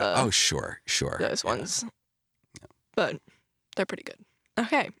lot of sure. those ones, but they're pretty good.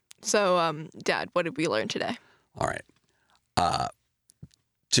 Okay, so Dad, what did we learn today? All right,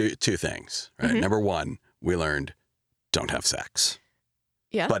 two things. Right, Mm-hmm. Number one, we learned don't have sex.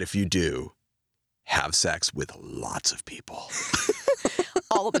 Yeah, But if you do, have sex with lots of people.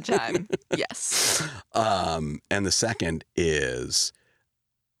 all the time. Yes. And the second is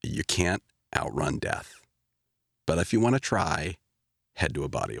you can't outrun death. But if you want to try, head to a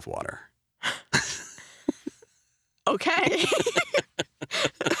body of water. Okay.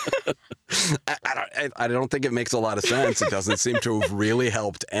 I don't think it makes a lot of sense. It doesn't seem to have really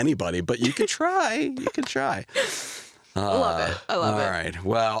helped anybody, but you can try. You can try. I love it. I love it. All right.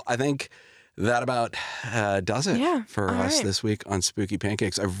 Well, I think that about does it for all us right. this week on Spooky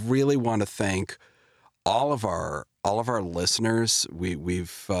Pancakes. I really want to thank all of our listeners.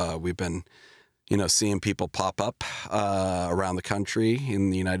 We've been seeing people pop up around the country in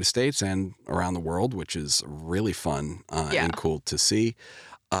the United States and around the world, which is really fun and cool to see.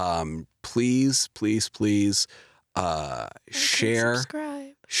 Please share.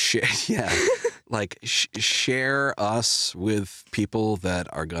 Subscribe. Share us with people that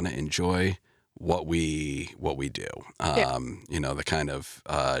are going to enjoy what we do. The kind of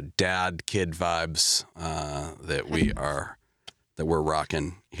dad kid vibes that we're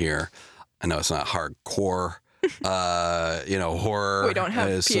rocking here. I know it's not hardcore, horror. We don't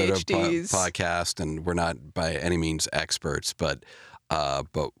have sort of PhDs. podcast, and we're not by any means experts, but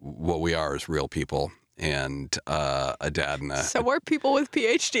what we are is real people. And a dad and So we're people with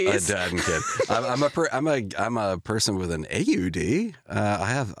PhDs. a dad and kid. I'm a person with an AUD.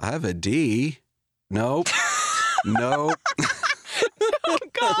 I have a D. Nope. Oh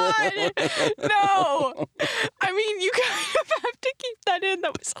God, no! I mean, you kind of have to keep that in.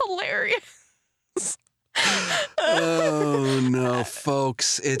 That was hilarious. Oh no,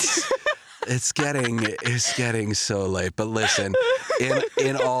 folks! It's getting so late. But listen,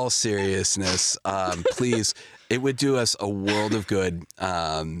 in all seriousness, please, it would do us a world of good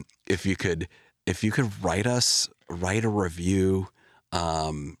if you could write a review.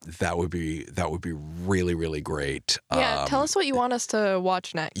 That would be really, really great. Yeah, tell us what you want us to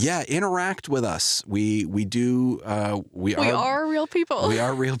watch next. Yeah, interact with us. We are real people. We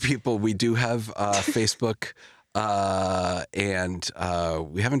are real people. We do have Facebook, and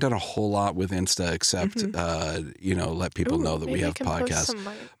we haven't done a whole lot with Insta except let people know that we have podcasts.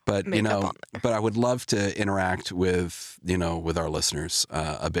 But but I would love to interact with our listeners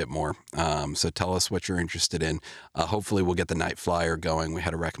a bit more. So tell us what you're interested in. Hopefully we'll get the night flyer going. We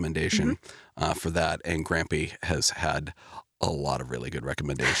had a recommendation for that, and Grampy has had a lot of really good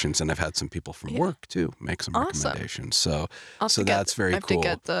recommendations, and I've had some people from work too make some recommendations. So that's very cool. I have to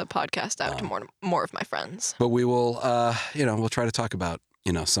get the podcast out to more of my friends. But we will, we'll try to talk about,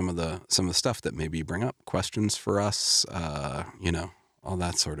 some of the stuff that maybe you bring up, questions for us, all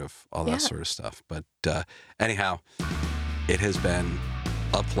that sort of stuff. But anyhow, it has been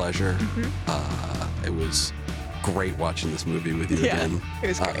a pleasure. Mm-hmm. It was great watching this movie with you again. It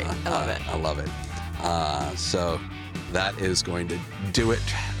was great. I love it. I love it. So that is going to do it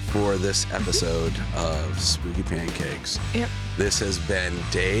for this episode of Spooky Pancakes. Yep. This has been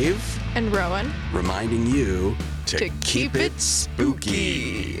Dave and Rowan reminding you to keep it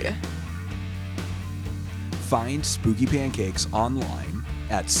spooky. Find Spooky Pancakes online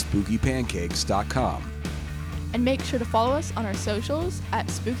at spookypancakes.com. And make sure to follow us on our socials at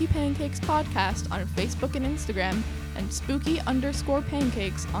Spooky Pancakes Podcast on Facebook and Instagram, and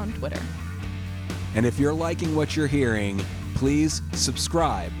spooky_pancakes on Twitter. And if you're liking what you're hearing, please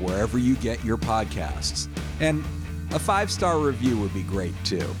subscribe wherever you get your podcasts. And a 5-star review would be great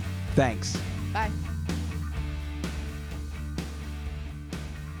too. Thanks. Bye.